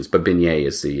options, but beignet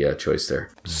is the choice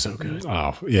there. So good.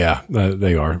 Oh, yeah,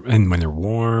 they are. And when they're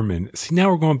warm. And see, now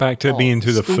we're going back to being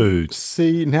to the food.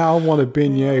 See, now I want a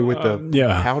beignet with the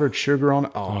powdered sugar on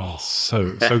it. Oh,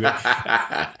 so good.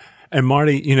 And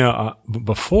Marty,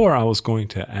 before I was going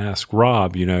to ask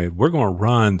Rob, we're going to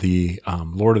run the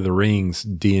Lord of the Rings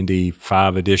D&D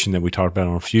 5 edition that we talked about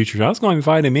on Futures. I was going to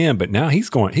invite him in, but now he's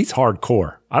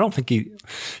hardcore. I don't think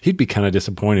he'd be kind of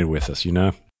disappointed with us,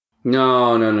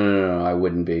 No, I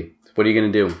wouldn't be. What are you going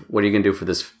to do? What are you going to do for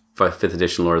this 5th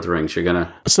edition Lord of the Rings? You're going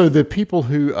to... So the people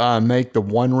who make the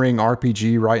One Ring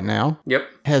RPG right now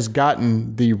has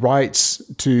gotten the rights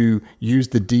to use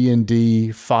the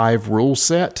D&D 5 rule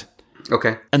set.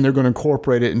 Okay. And they're going to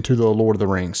incorporate it into the Lord of the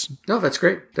Rings. No, that's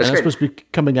great. That's supposed to be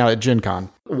coming out at Gen Con.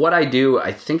 What I do,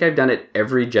 I think I've done it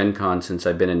every Gen Con since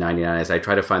I've been in 99, is I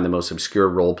try to find the most obscure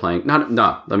role-playing...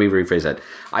 No, let me rephrase that.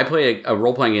 I play a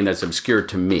role-playing game that's obscure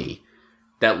to me.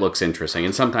 That looks interesting.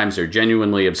 And sometimes they're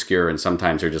genuinely obscure, and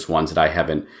sometimes they're just ones that I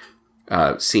haven't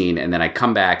seen. And then I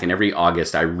come back, and every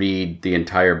August I read the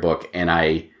entire book, and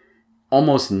I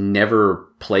almost never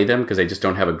play them because I just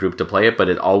don't have a group to play it, but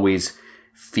it always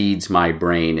feeds my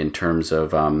brain in terms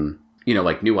of,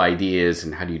 like new ideas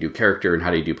and how do you do character and how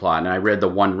do you do plot. And I read the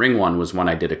One Ring one was one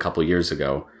I did a couple years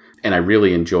ago. And I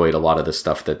really enjoyed a lot of the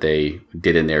stuff that they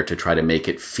did in there to try to make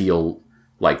it feel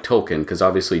like Tolkien. Because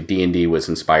obviously D&D was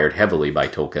inspired heavily by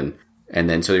Tolkien. And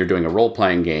then so you're doing a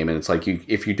role-playing game. And it's like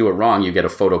if you do it wrong, you get a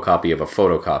photocopy of a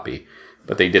photocopy.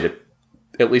 But they did it,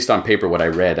 at least on paper, what I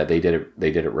read, they did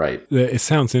it right. It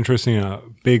sounds interesting. A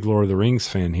big Lord of the Rings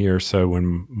fan here. So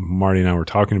when Marty and I were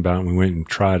talking about it, and we went and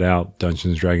tried out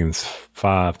Dungeons & Dragons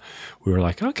 5, we were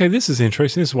like, okay, this is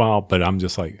interesting. This is wild. But I'm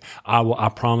just like, I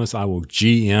promise I will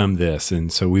GM this.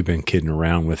 And so we've been kidding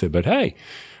around with it. But hey,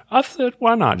 I said,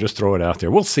 why not just throw it out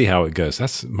there? We'll see how it goes.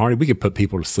 That's Marty. We could put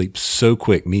people to sleep so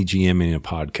quick. Me GMing a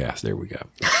podcast. There we go.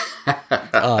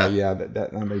 Yeah,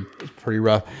 that'd be pretty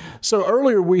rough. So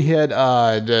earlier we had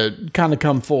to kind of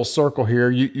come full circle here.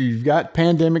 You've got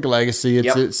Pandemic Legacy.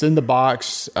 It's in the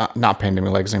box. Not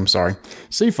Pandemic Legacy. I'm sorry.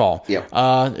 Seafall. Yep.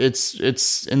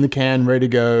 It's in the can, ready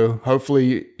to go.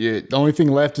 Hopefully, the only thing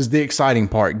left is the exciting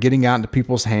part, getting out into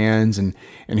people's hands and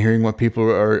hearing what people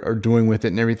are doing with it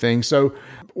and everything. So,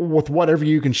 with whatever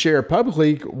you can share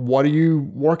publicly, what are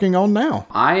you working on now?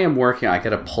 I got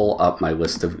to pull up my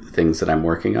list of things that I'm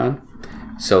working on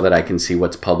so that I can see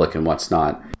what's public and what's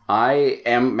not. Matt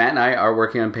and I are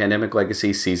working on Pandemic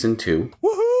Legacy Season 2.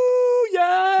 Woohoo!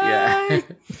 Yay!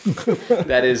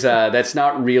 Yeah. That's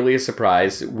not really a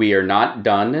surprise. We are not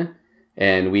done,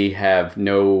 and we have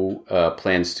no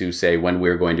plans to say when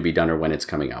we're going to be done or when it's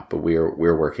coming out, but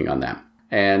we're working on that.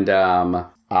 And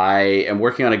I am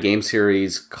working on a game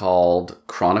series called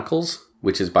Chronicles,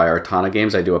 which is by Artana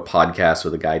Games. I do a podcast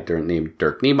with a guy named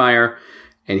Dirk Niemeyer,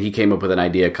 and he came up with an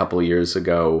idea a couple of years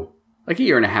ago, like a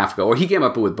year and a half ago, or he came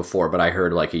up with it before, but I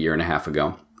heard like a year and a half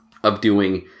ago, of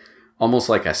doing almost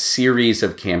like a series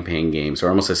of campaign games or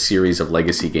almost a series of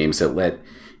legacy games that let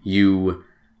you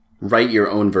write your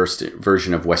own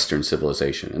version of Western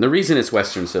civilization. And the reason it's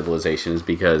Western civilization is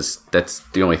because that's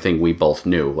the only thing we both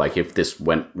knew. Like if this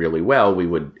went really well, we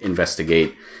would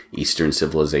investigate Eastern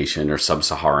civilization or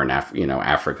Sub-Saharan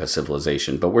Africa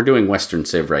civilization. But we're doing Western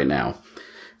Civ right now.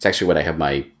 It's actually what I have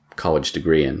my college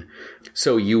degree in.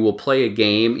 So you will play a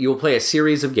game. You will play a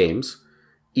series of games.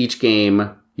 Each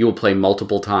game you will play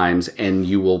multiple times, and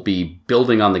you will be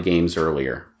building on the games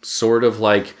earlier. Sort of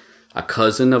like a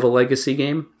cousin of a legacy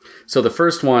game. So the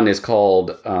first one is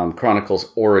called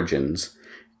Chronicles Origins,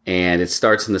 and it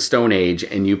starts in the Stone Age,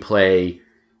 and you play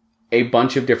a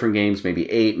bunch of different games, maybe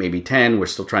 8, maybe 10. We're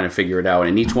still trying to figure it out,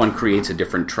 and each one creates a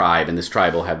different tribe, and this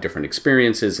tribe will have different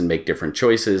experiences and make different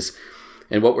choices.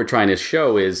 And what we're trying to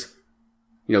show is,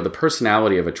 the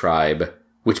personality of a tribe,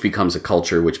 which becomes a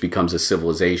culture, which becomes a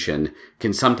civilization,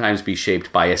 can sometimes be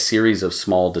shaped by a series of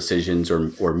small decisions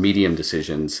or medium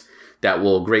decisions that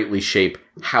will greatly shape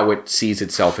how it sees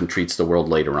itself and treats the world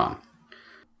later on.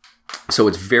 So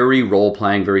it's very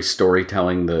role-playing, very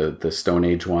storytelling, the Stone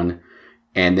Age one.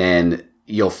 And then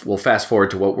we'll fast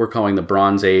forward to what we're calling the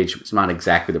Bronze Age. It's not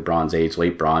exactly the Bronze Age,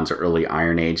 late Bronze or early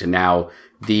Iron Age. And now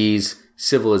these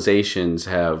civilizations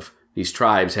these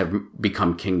tribes have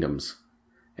become kingdoms.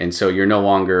 And so you're no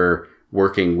longer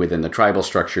working within the tribal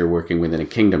structure, you're working within a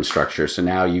kingdom structure. So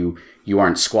now you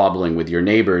aren't squabbling with your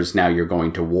neighbors. Now you're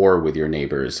going to war with your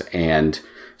neighbors. And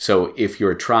so if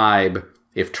tribe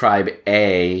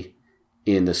A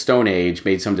in the Stone Age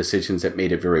made some decisions that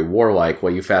made it very warlike,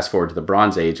 well, you fast forward to the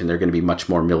Bronze Age and they're going to be much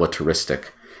more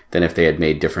militaristic than if they had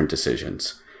made different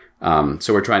decisions.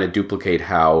 So we're trying to duplicate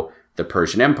how the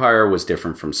Persian Empire was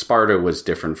different from Sparta, was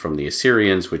different from the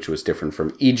Assyrians, which was different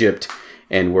from Egypt.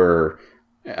 And we're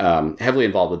heavily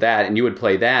involved with that. And you would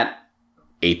play that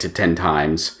 8 to 10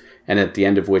 times. And at the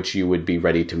end of which you would be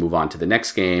ready to move on to the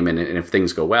next game. And if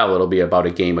things go well, it'll be about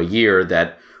a game a year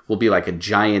that will be like a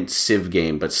giant Civ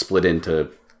game, but split into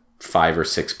 5 or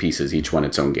 6 pieces, each one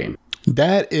its own game.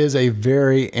 That is a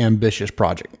very ambitious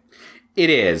project. It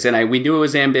is. And we knew it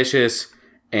was ambitious.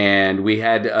 And we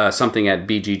had something at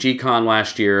BGG Con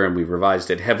last year, and we revised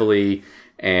it heavily.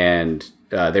 And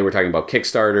they were talking about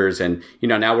Kickstarters. And,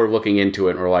 now we're looking into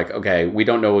it, and we're like, okay, we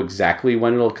don't know exactly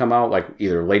when it'll come out, like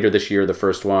either later this year, the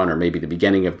first one, or maybe the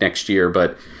beginning of next year.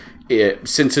 But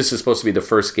since this is supposed to be the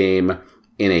first game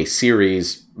in a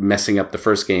series, messing up the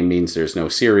first game means there's no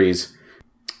series.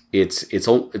 It's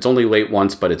only late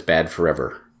once, but it's bad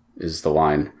forever, is the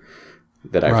line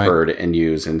that I've heard and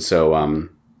use. And so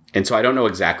I don't know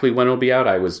exactly when it'll be out.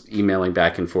 I was emailing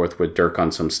back and forth with Dirk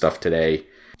on some stuff today,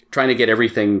 trying to get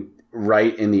everything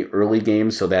right in the early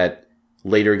games so that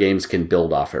later games can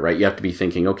build off it, right? You have to be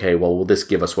thinking, okay, well, will this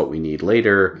give us what we need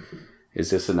later? Is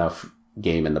this enough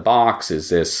game in the box? Is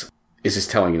this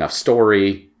telling enough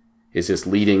story? Is this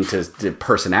leading to the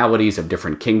personalities of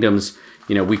different kingdoms?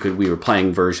 We were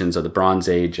playing versions of the Bronze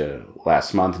Age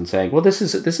last month and saying, well, this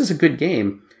is a good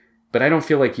game, but I don't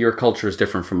feel like your culture is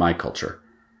different from my culture,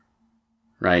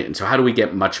 right? And so how do we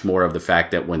get much more of the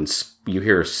fact that when you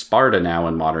hear Sparta now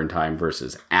in modern time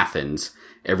versus Athens,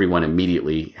 everyone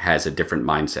immediately has a different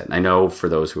mindset. And I know for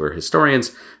those who are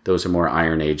historians, those are more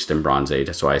Iron Age than Bronze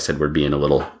Age. So I said we're being a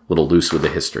little loose with the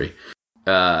history.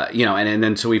 And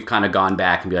then so we've kind of gone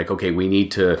back and be like, okay, we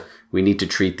need to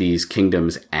treat these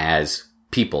kingdoms as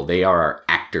people. They are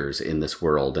actors in this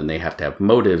world, and they have to have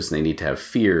motives, and they need to have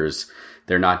fears.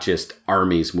 They're not just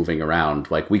armies moving around.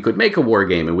 Like, we could make a war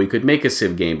game and we could make a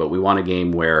Civ game, but we want a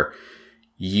game where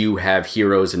you have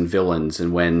heroes and villains.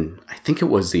 And when I think it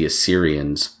was the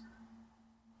Assyrians,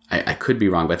 I could be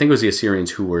wrong, but I think it was the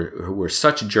Assyrians who were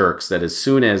such jerks that as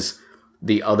soon as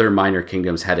the other minor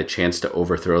kingdoms had a chance to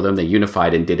overthrow them, they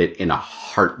unified and did it in a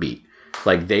heartbeat.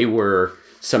 Like, they were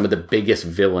some of the biggest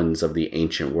villains of the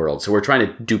ancient world. So we're trying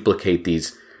to duplicate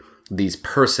these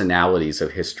personalities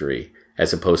of history,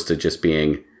 as opposed to just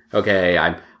being, okay,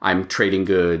 I'm trading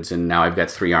goods and now I've got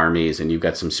 3 armies and you've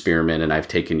got some spearmen and I've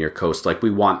taken your coast. Like,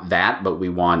 we want that, but we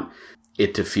want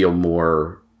it to feel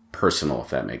more personal, if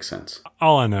that makes sense.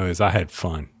 All I know is I had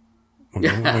fun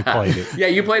when we played it. Yeah,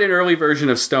 you played an early version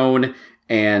of Stone,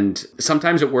 and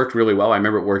sometimes it worked really well. I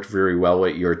remember it worked very well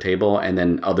at your table, and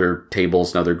then other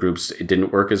tables and other groups, it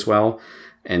didn't work as well.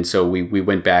 And so we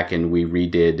went back and we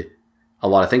redid a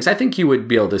lot of things. I think you would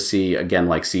be able to see, again,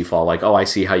 like Seafall, like, oh, I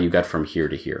see how you got from here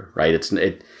to here, right? It's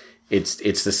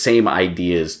the same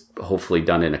ideas, hopefully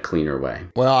done in a cleaner way.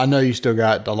 Well, I know you still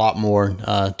got a lot more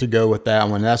to go with that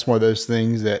one. That's one of those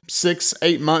things that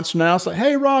 6-8 months from now, it's like,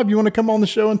 hey, Rob, you want to come on the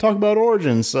show and talk about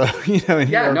Origins? So,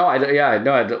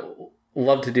 I'd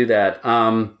love to do that.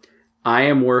 I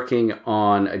am working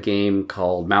on a game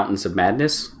called Mountains of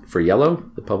Madness for Yellow,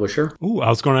 the publisher. Ooh, I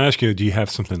was going to ask you, do you have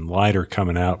something lighter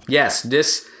coming out? Yes,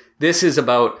 this is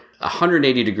about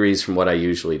 180 degrees from what I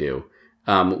usually do,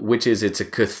 which is it's a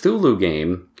Cthulhu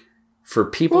game for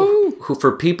people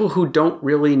who don't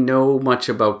really know much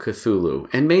about Cthulhu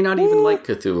and may not even like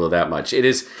Cthulhu that much. It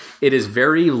is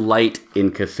very light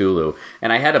in Cthulhu,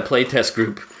 and I had a playtest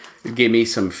group give me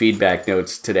some feedback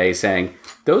notes today saying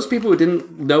those people who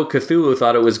didn't know Cthulhu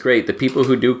thought it was great. The people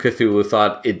who do Cthulhu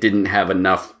thought it didn't have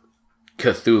enough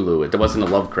Cthulhu. It wasn't a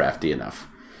Lovecrafty enough.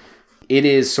 It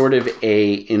is sort of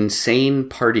a insane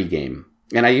party game.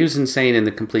 And I use insane in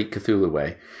the complete Cthulhu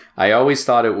way. I always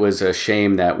thought it was a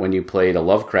shame that when you played a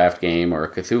Lovecraft game or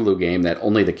a Cthulhu game that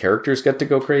only the characters got to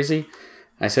go crazy.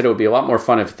 I said it would be a lot more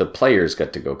fun if the players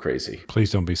got to go crazy.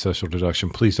 Please don't be social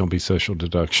deduction. Please don't be social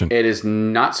deduction. It is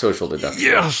not social deduction.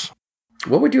 Yes!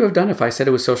 What would you have done if I said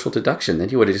it was social deduction? Then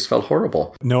you would have just felt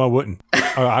horrible. No, I wouldn't.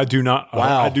 I do not.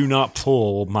 Wow. I do not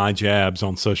pull my jabs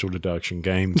on social deduction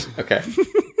games. Okay.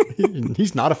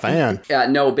 He's not a fan.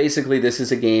 No, basically this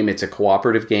is a game. It's a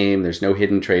cooperative game. There's no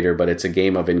hidden traitor, but it's a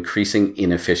game of increasing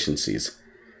inefficiencies.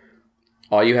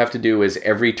 All you have to do is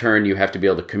every turn you have to be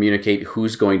able to communicate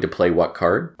who's going to play what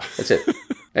card. That's it.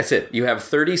 That's it. You have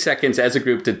 30 seconds as a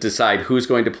group to decide who's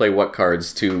going to play what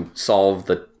cards to solve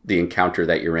the encounter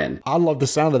that you're in. I love the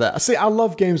sound of that. See, I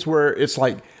love games where it's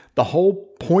like the whole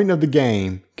point of the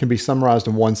game can be summarized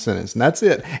in one sentence, and that's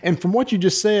it. And from what you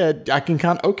just said, I can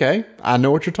okay, I know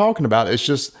what you're talking about. It's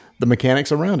just the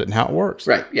mechanics around it and how it works.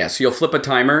 Right, yeah. So you'll flip a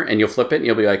timer, and you'll flip it, and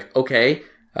you'll be like, okay,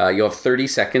 you'll have 30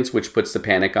 seconds, which puts the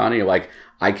panic on, and you're like,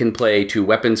 I can play 2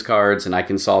 weapons cards, and I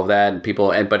can solve that,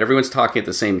 and but everyone's talking at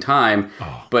the same time.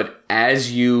 Oh. But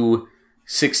as you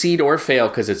succeed or fail,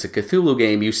 because it's a Cthulhu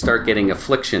game, you start getting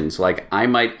afflictions. Like, I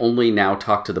might only now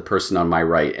talk to the person on my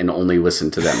right and only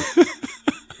listen to them.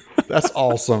 That's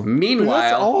awesome. Meanwhile,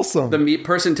 that's awesome. The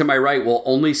person to my right will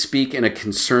only speak in a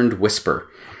concerned whisper,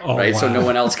 right? Wow. So no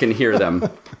one else can hear them.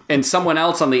 And someone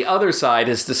else on the other side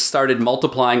has just started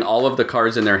multiplying all of the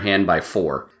cards in their hand by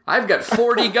 4. I've got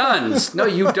 40 guns. No,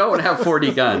 you don't have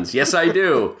 40 guns. Yes, I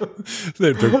do.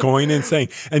 They're going insane.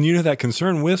 And you know that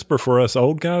concerned whisper for us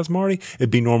old guys, Marty?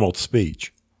 It'd be normal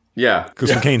speech. Yeah.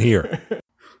 Because we can't hear.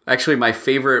 Actually, my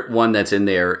favorite one that's in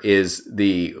there is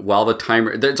while the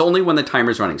timer, it's only when the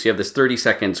timer's running. So you have this 30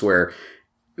 seconds where,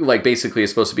 like, basically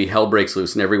it's supposed to be hell breaks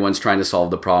loose and everyone's trying to solve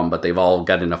the problem, but they've all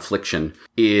got an affliction,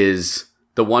 is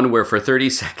the one where for 30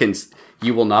 seconds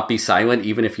you will not be silent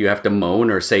even if you have to moan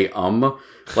or say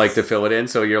like to fill it in.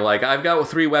 So you're like, I've got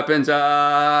 3 weapons,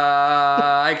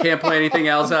 I can't play anything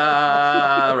else,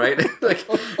 right? Like,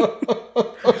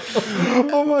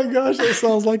 oh my gosh, that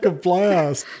sounds like a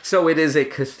blast. So it is a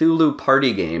Cthulhu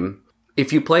party game.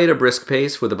 If you play at a brisk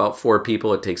pace with about 4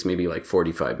 people, it takes maybe like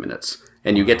 45 minutes.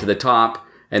 And you get to the top,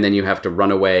 and then you have to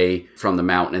run away from the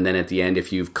mountain. And then at the end,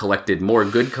 if you've collected more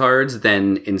good cards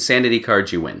than insanity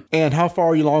cards, you win. And how far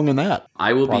are you along in that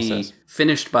I will process? Be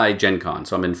finished by Gen Con.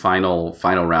 So I'm in final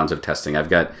rounds of testing. I've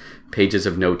got pages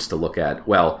of notes to look at.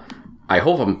 Well, I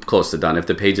hope I'm close to done. If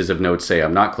the pages of notes say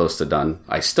I'm not close to done,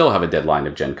 I still have a deadline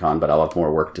of Gen Con, but I'll have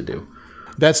more work to do.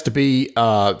 That's to be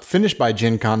finished by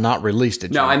Gen Con, not released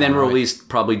at Gen Con. No, and then right? released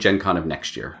probably Gen Con of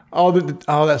next year. Oh,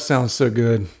 that sounds so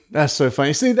good. That's so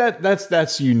funny. See,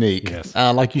 that's unique. Yes.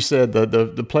 Like you said,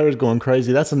 the players going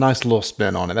crazy. That's a nice little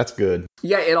spin on it. That's good.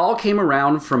 Yeah, it all came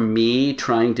around from me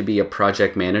trying to be a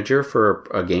project manager for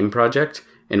a game project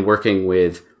and working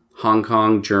with Hong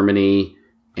Kong, Germany,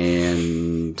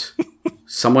 and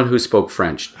someone who spoke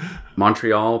French.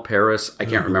 Montreal, Paris, I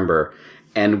can't remember.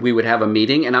 And we would have a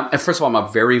meeting. And first of all, I'm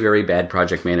a very, very bad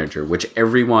project manager, which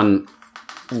everyone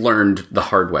learned the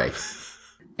hard way.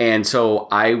 And so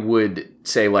I would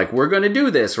say, like, we're going to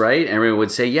do this, right? And everyone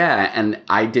would say, yeah. And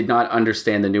I did not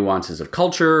understand the nuances of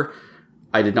culture.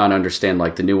 I did not understand,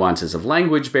 like, the nuances of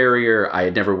language barrier. I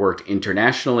had never worked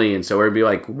internationally. And so it would be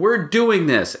like, we're doing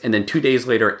this. And then 2 days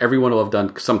later, everyone will have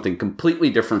done something completely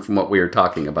different from what we were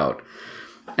talking about.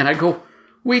 And I'd go,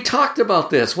 we talked about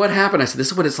this. What happened? I said,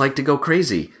 this is what it's like to go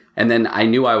crazy. And then I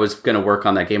knew I was going to work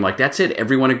on that game. Like, that's it.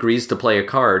 Everyone agrees to play a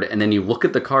card. And then you look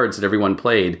at the cards that everyone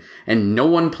played, and no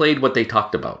one played what they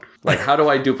talked about. Like, how do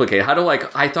I duplicate? How do,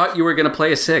 like, I thought you were going to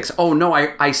play a 6. Oh, no,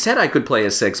 I said I could play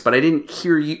a 6, but I didn't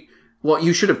hear you. Well,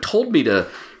 you should have told me to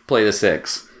play the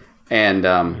 6. And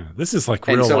this is like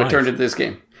real life. And so it turned into this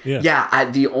game. Yeah,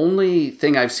 the only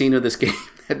thing I've seen of this game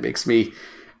that makes me,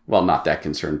 well, not that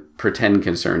concerned, pretend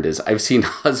concerned, is I've seen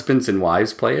husbands and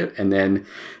wives play it, and then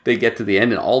they get to the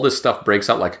end and all this stuff breaks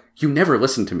out like, you never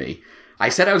listened to me. I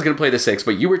said I was going to play the 6,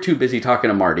 but you were too busy talking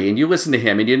to Marty, and you listened to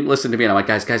him, and you didn't listen to me. And I'm like,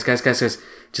 guys,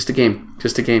 just a game.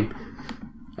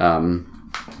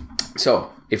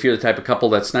 So if you're the type of couple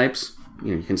that snipes,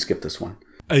 you can skip this one.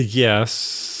 Yes,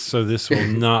 so this will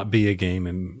not be a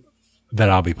game that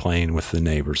I'll be playing with the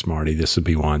neighbors, Marty. This would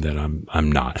be one that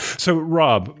I'm not. So,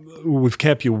 Rob, we've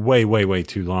kept you way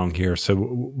too long here. So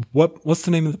what's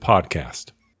the name of the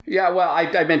podcast? Yeah, well,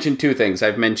 I mentioned 2 things.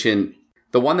 I've mentioned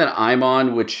the one that I'm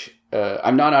on, which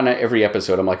I'm not on every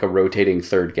episode. I'm like a rotating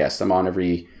third guest. I'm on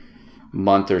every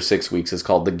month or 6 weeks. It's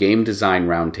called the Game Design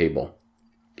Roundtable.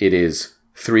 It is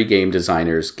 3 game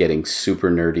designers getting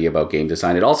super nerdy about game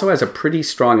design. It also has a pretty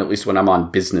strong, at least when I'm on,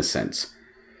 business sense.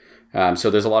 So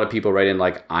there's a lot of people write in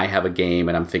like, I have a game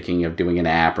and I'm thinking of doing an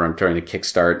app, or I'm trying to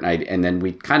kickstart. And then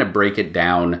we kind of break it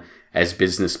down as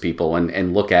business people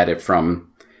and look at it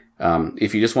from,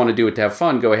 if you just want to do it to have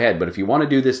fun, go ahead. But if you want to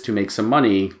do this to make some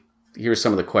money, here's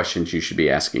some of the questions you should be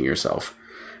asking yourself.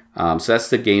 So that's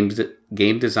the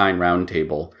game design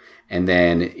roundtable. And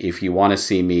then if you want to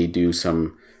see me do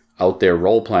some out there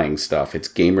role-playing stuff, it's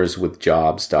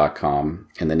gamerswithjobs.com,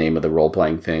 and the name of the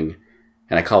role-playing thing,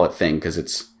 and I call it thing because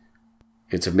it's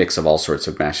a mix of all sorts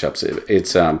of mashups.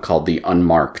 It's called The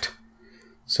Unmarked.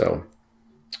 So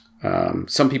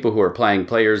some people who are playing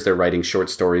players, they're writing short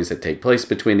stories that take place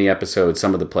between the episodes.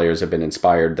 Some of the players have been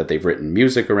inspired that they've written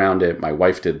music around it. My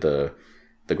wife did the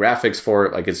graphics for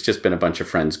it. Like, it's just been a bunch of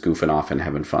friends goofing off and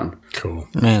having fun. Cool.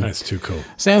 Man, that's too cool.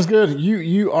 Sounds good.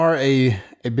 You are a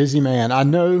busy man. I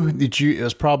know that it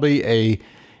was probably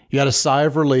you had a sigh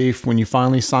of relief when you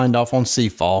finally signed off on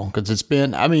Seafall, because it's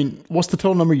been, I mean, what's the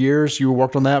total number of years you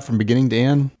worked on that from beginning to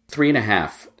end?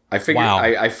 3.5. I figured Wow.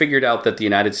 I figured out that the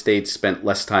United States spent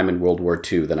less time in World War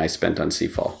II than I spent on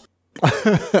Seafall.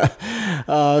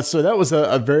 So that was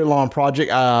a very long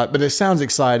project, but it sounds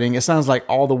exciting. It sounds like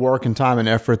all the work and time and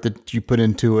effort that you put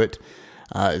into it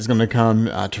is going to come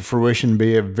to fruition,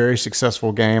 be a very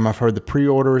successful game. I've heard the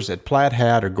pre-orders at Plaid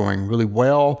Hat are going really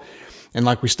well. And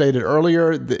like we stated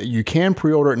earlier, you can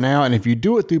pre-order it now. And if you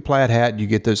do it through Plaid Hat, you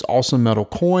get those awesome metal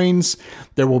coins.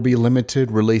 There will be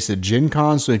limited release at Gen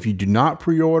Con. So if you do not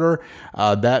pre-order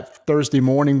that Thursday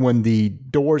morning when the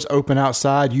doors open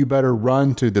outside, you better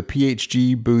run to the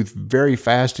PHG booth very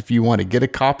fast if you want to get a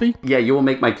copy. Yeah, you will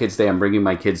make my kids' day. I'm bringing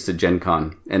my kids to Gen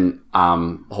Con. And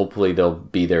hopefully they'll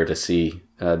be there to see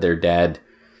their dad.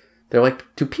 They're like,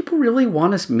 do people really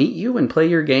want to meet you and play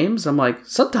your games? I'm like,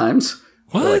 sometimes.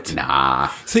 What? Like, nah.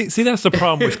 See, that's the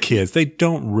problem with kids. They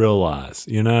don't realize,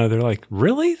 they're like,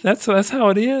 really? That's how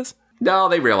it is? No,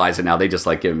 they realize it now. They just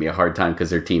like giving me a hard time because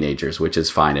they're teenagers, which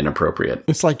is fine and appropriate.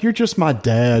 It's like, you're just my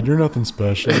dad. You're nothing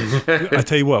special. I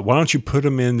tell you what, why don't you put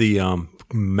them in the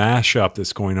mashup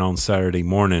that's going on Saturday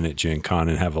morning at Gen Con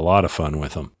and have a lot of fun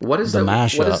with them. What is the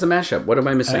mashup? What is the mashup? What am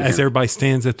I missing? As everybody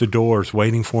stands at the doors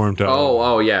waiting for him to...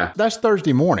 Oh, yeah. That's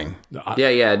Thursday morning.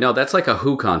 Yeah. No, that's like a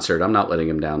Who concert. I'm not letting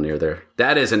him down near there.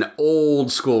 That is an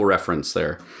old school reference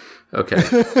there. Okay.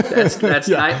 That's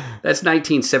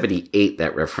 1978,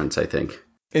 that reference, I think.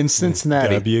 In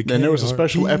Cincinnati. WKRP. And there was a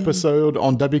special episode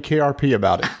on WKRP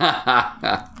about it.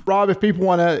 Rob, if people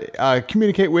want to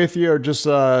communicate with you or just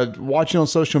watch you on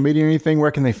social media or anything,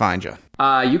 where can they find you?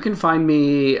 You can find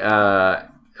me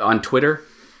on Twitter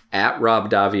at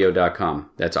robdaviau.com.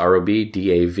 That's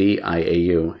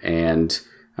ROBDAVIAU. And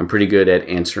I'm pretty good at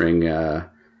answering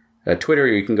Twitter.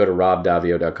 You can go to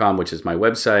robdaviau.com, which is my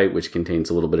website, which contains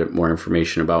a little bit more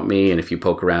information about me. And if you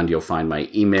poke around, you'll find my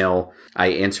email. I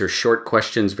answer short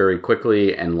questions very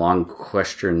quickly and long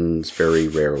questions very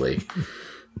rarely.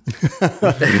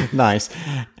 Nice.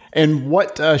 And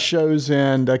what shows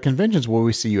and conventions will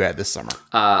we see you at this summer?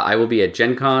 I will be at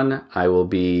Gen Con. I will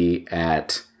be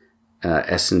at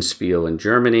Essen Spiel in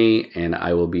Germany, and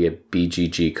I will be at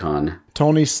BGG Con.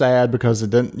 Tony's sad because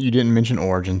you didn't mention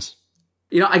Origins.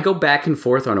 I go back and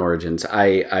forth on Origins.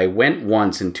 I went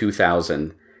once in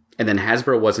 2000, and then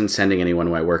Hasbro wasn't sending anyone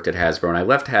when I worked at Hasbro, and I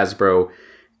left Hasbro.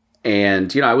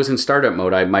 And, I was in startup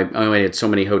mode. I only had so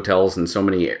many hotels and so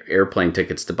many airplane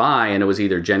tickets to buy, and it was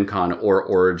either Gen Con or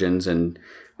Origins. And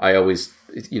I always,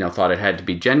 thought it had to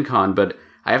be Gen Con. But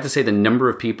I have to say the number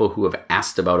of people who have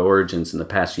asked about Origins in the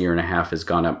past year and a half has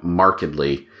gone up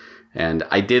markedly. And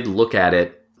I did look at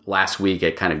it last week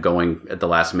at kind of going at the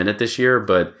last minute this year,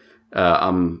 but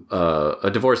I'm a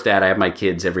divorced dad. I have my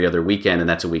kids every other weekend, and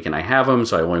that's a weekend I have them.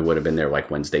 So I only would have been there like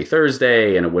Wednesday,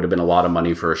 Thursday, and it would have been a lot of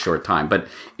money for a short time. But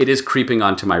it is creeping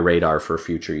onto my radar for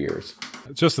future years.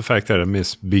 Just the fact that I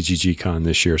missed BGG Con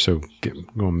this year, so I'm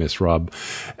going to miss Rob.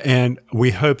 And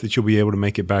we hope that you'll be able to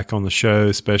make it back on the show,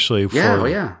 especially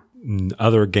for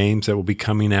other games that will be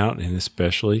coming out, and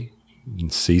especially in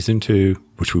Season 2,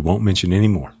 which we won't mention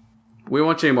anymore. We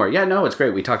won't say anymore. Yeah, no, it's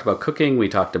great. We talked about cooking. We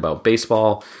talked about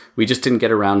baseball. We just didn't get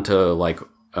around to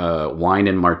wine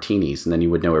and martinis, and then you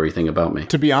would know everything about me.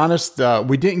 To be honest,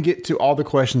 we didn't get to all the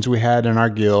questions we had in our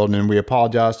guild, and we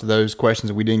apologize to those questions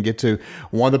that we didn't get to.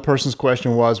 One of the person's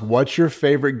question was, what's your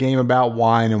favorite game about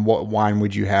wine, and what wine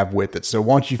would you have with it? So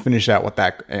why don't you finish out with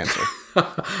that answer?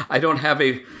 I don't have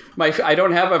a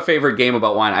favorite game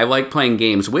about wine. I like playing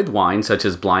games with wine, such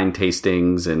as blind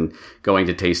tastings and going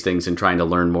to tastings and trying to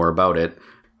learn more about it.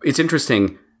 It's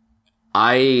interesting.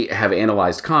 I have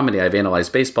analyzed comedy. I've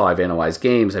analyzed baseball. I've analyzed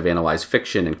games. I've analyzed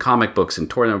fiction and comic books and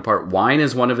torn them apart. Wine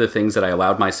is one of the things that I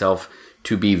allowed myself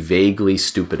to be vaguely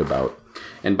stupid about.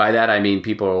 And by that, I mean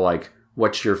people are like,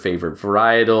 what's your favorite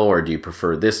varietal? Or do you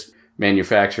prefer this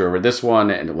manufacturer over this one?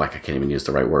 And I can't even use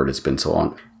the right word. It's been so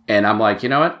long. And I'm like, you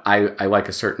know what? I like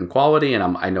a certain quality,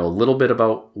 and I know a little bit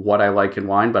about what I like in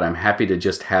wine, but I'm happy to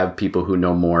just have people who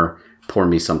know more pour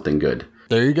me something good.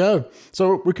 There you go.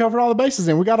 So we covered all the bases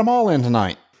and we got them all in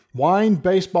tonight. Wine,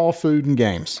 baseball, food, and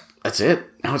games. That's it.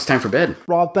 Now it's time for bed.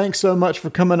 Rob, thanks so much for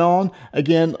coming on.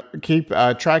 Again, keep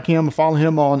track him, follow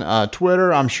him on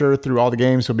Twitter. I'm sure through all the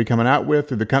games he'll be coming out with,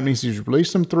 through the companies he's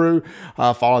released them through.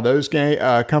 Follow those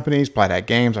companies, Play That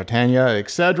Games, Artania,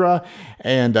 etc.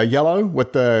 And Yellow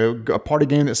with a party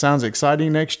game that sounds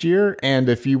exciting next year. And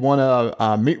if you want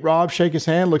to meet Rob, shake his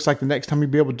hand, looks like the next time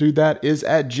you'll be able to do that is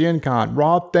at Gen Con.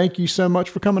 Rob, thank you so much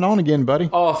for coming on again, buddy.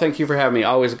 Oh, thank you for having me.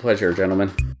 Always a pleasure,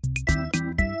 gentlemen.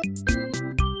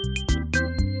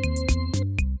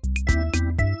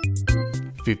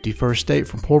 51st State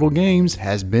from Portal Games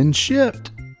has been shipped.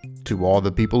 To all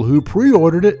the people who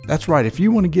pre-ordered it, that's right, if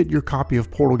you want to get your copy of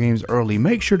Portal Games early,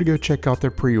 make sure to go check out their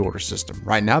pre-order system.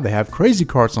 Right now they have Crazy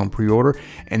Carts on pre-order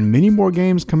and many more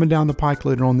games coming down the pike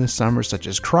later on this summer, such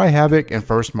as Cry Havoc and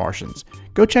First Martians.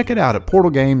 Go check it out at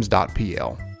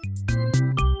portalgames.pl.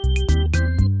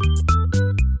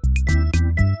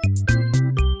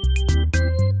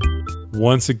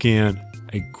 Once again,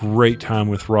 a great time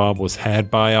with Rob was had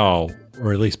by all,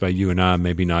 or at least by you and I,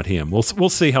 maybe not him. We'll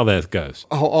see how that goes.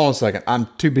 Oh, hold on a second. I'm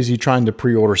too busy trying to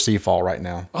pre-order Seafall right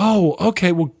now. Oh,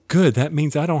 okay. Well, good. That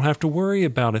means I don't have to worry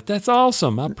about it. That's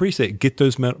awesome. I appreciate it. Get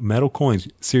those metal coins.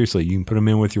 Seriously, you can put them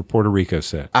in with your Puerto Rico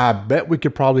set. I bet we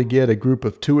could probably get a group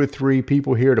of 2 or 3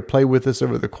 people here to play with us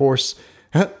over the course.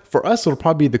 For us, it'll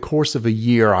probably be the course of a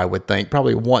year, I would think,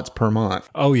 probably once per month.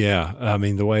 Oh, yeah. I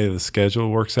mean, the way the schedule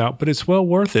works out, but it's well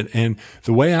worth it. And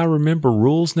the way I remember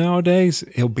rules nowadays,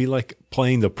 it'll be like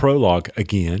playing the prologue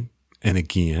again and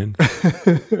again.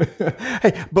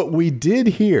 Hey, but we did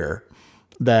hear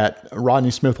that Rodney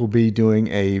Smith will be doing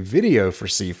a video for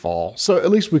Seafall. So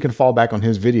at least we can fall back on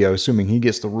his video, assuming he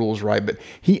gets the rules right. But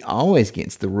he always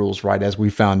gets the rules right, as we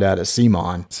found out at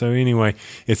CMON. So anyway,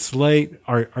 it's late.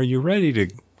 Are you ready to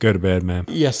go to bed, man?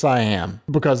 Yes, I am.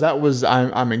 Because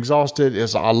I'm exhausted.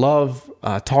 I love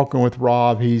talking with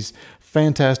Rob. He's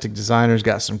fantastic designer. He's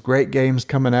got some great games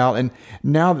coming out. And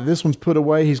now that this one's put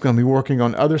away, he's going to be working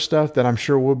on other stuff that I'm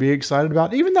sure we'll be excited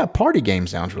about. Even that party game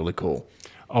sounds really cool.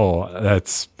 Oh,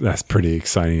 that's pretty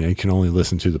exciting. You can only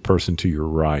listen to the person to your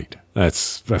right.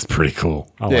 That's pretty cool.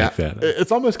 I like that.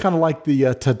 It's almost kind of like the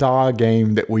Tada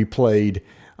game that we played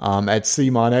at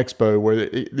CMON Expo, where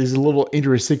there's a little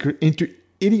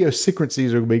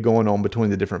idiosyncrasies are going to be going on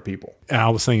between the different people. I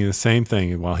was thinking the same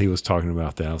thing while he was talking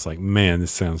about that. I was like, man,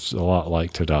 this sounds a lot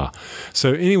like Tada.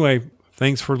 So anyway,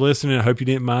 thanks for listening. I hope you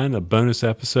didn't mind a bonus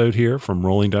episode here from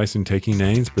Rolling Dice and Taking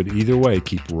Names. But either way,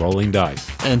 keep rolling dice.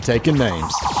 And taking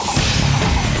names.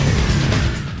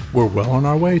 We're well on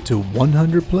our way to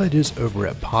 100 pledges over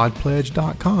at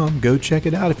podpledge.com. Go check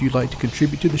it out if you'd like to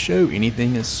contribute to the show.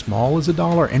 Anything as small as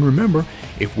 $1. And remember,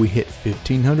 if we hit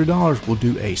 $1,500, we'll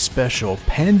do a special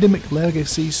Pandemic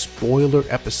Legacy spoiler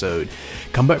episode.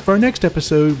 Come back for our next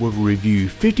episode where we'll review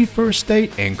 51st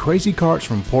State and Crazy Carts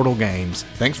from Portal Games.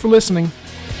 Thanks for listening.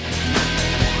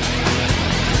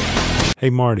 Hey,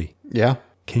 Marty. Yeah?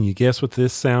 Can you guess what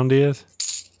this sound is?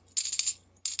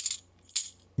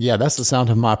 Yeah, that's the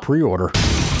sound of my pre-order.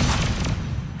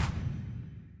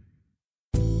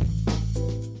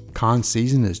 Con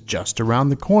season is just around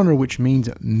the corner, which means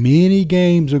many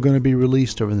games are going to be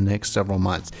released over the next several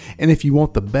months. And if you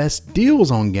want the best deals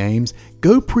on games,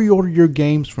 go pre-order your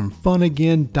games from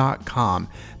funagain.com.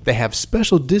 They have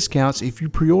special discounts if you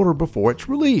pre-order before it's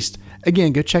released.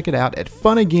 Again, go check it out at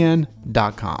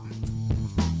funagain.com.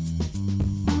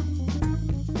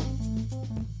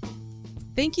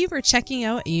 Thank you for checking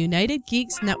out a United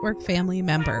Geeks Network family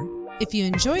member. If you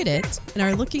enjoyed it and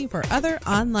are looking for other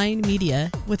online media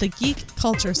with a geek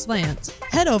culture slant,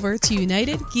 head over to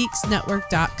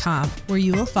UnitedGeeksNetwork.com, where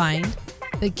you will find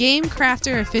the Game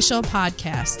Crafter Official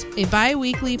Podcast, a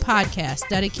bi-weekly podcast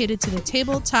dedicated to the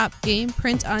tabletop game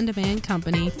print-on-demand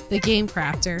company, The Game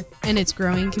Crafter, and its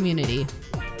growing community.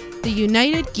 The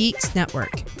United Geeks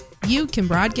Network. You can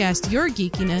broadcast your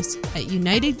geekiness at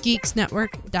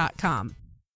UnitedGeeksNetwork.com.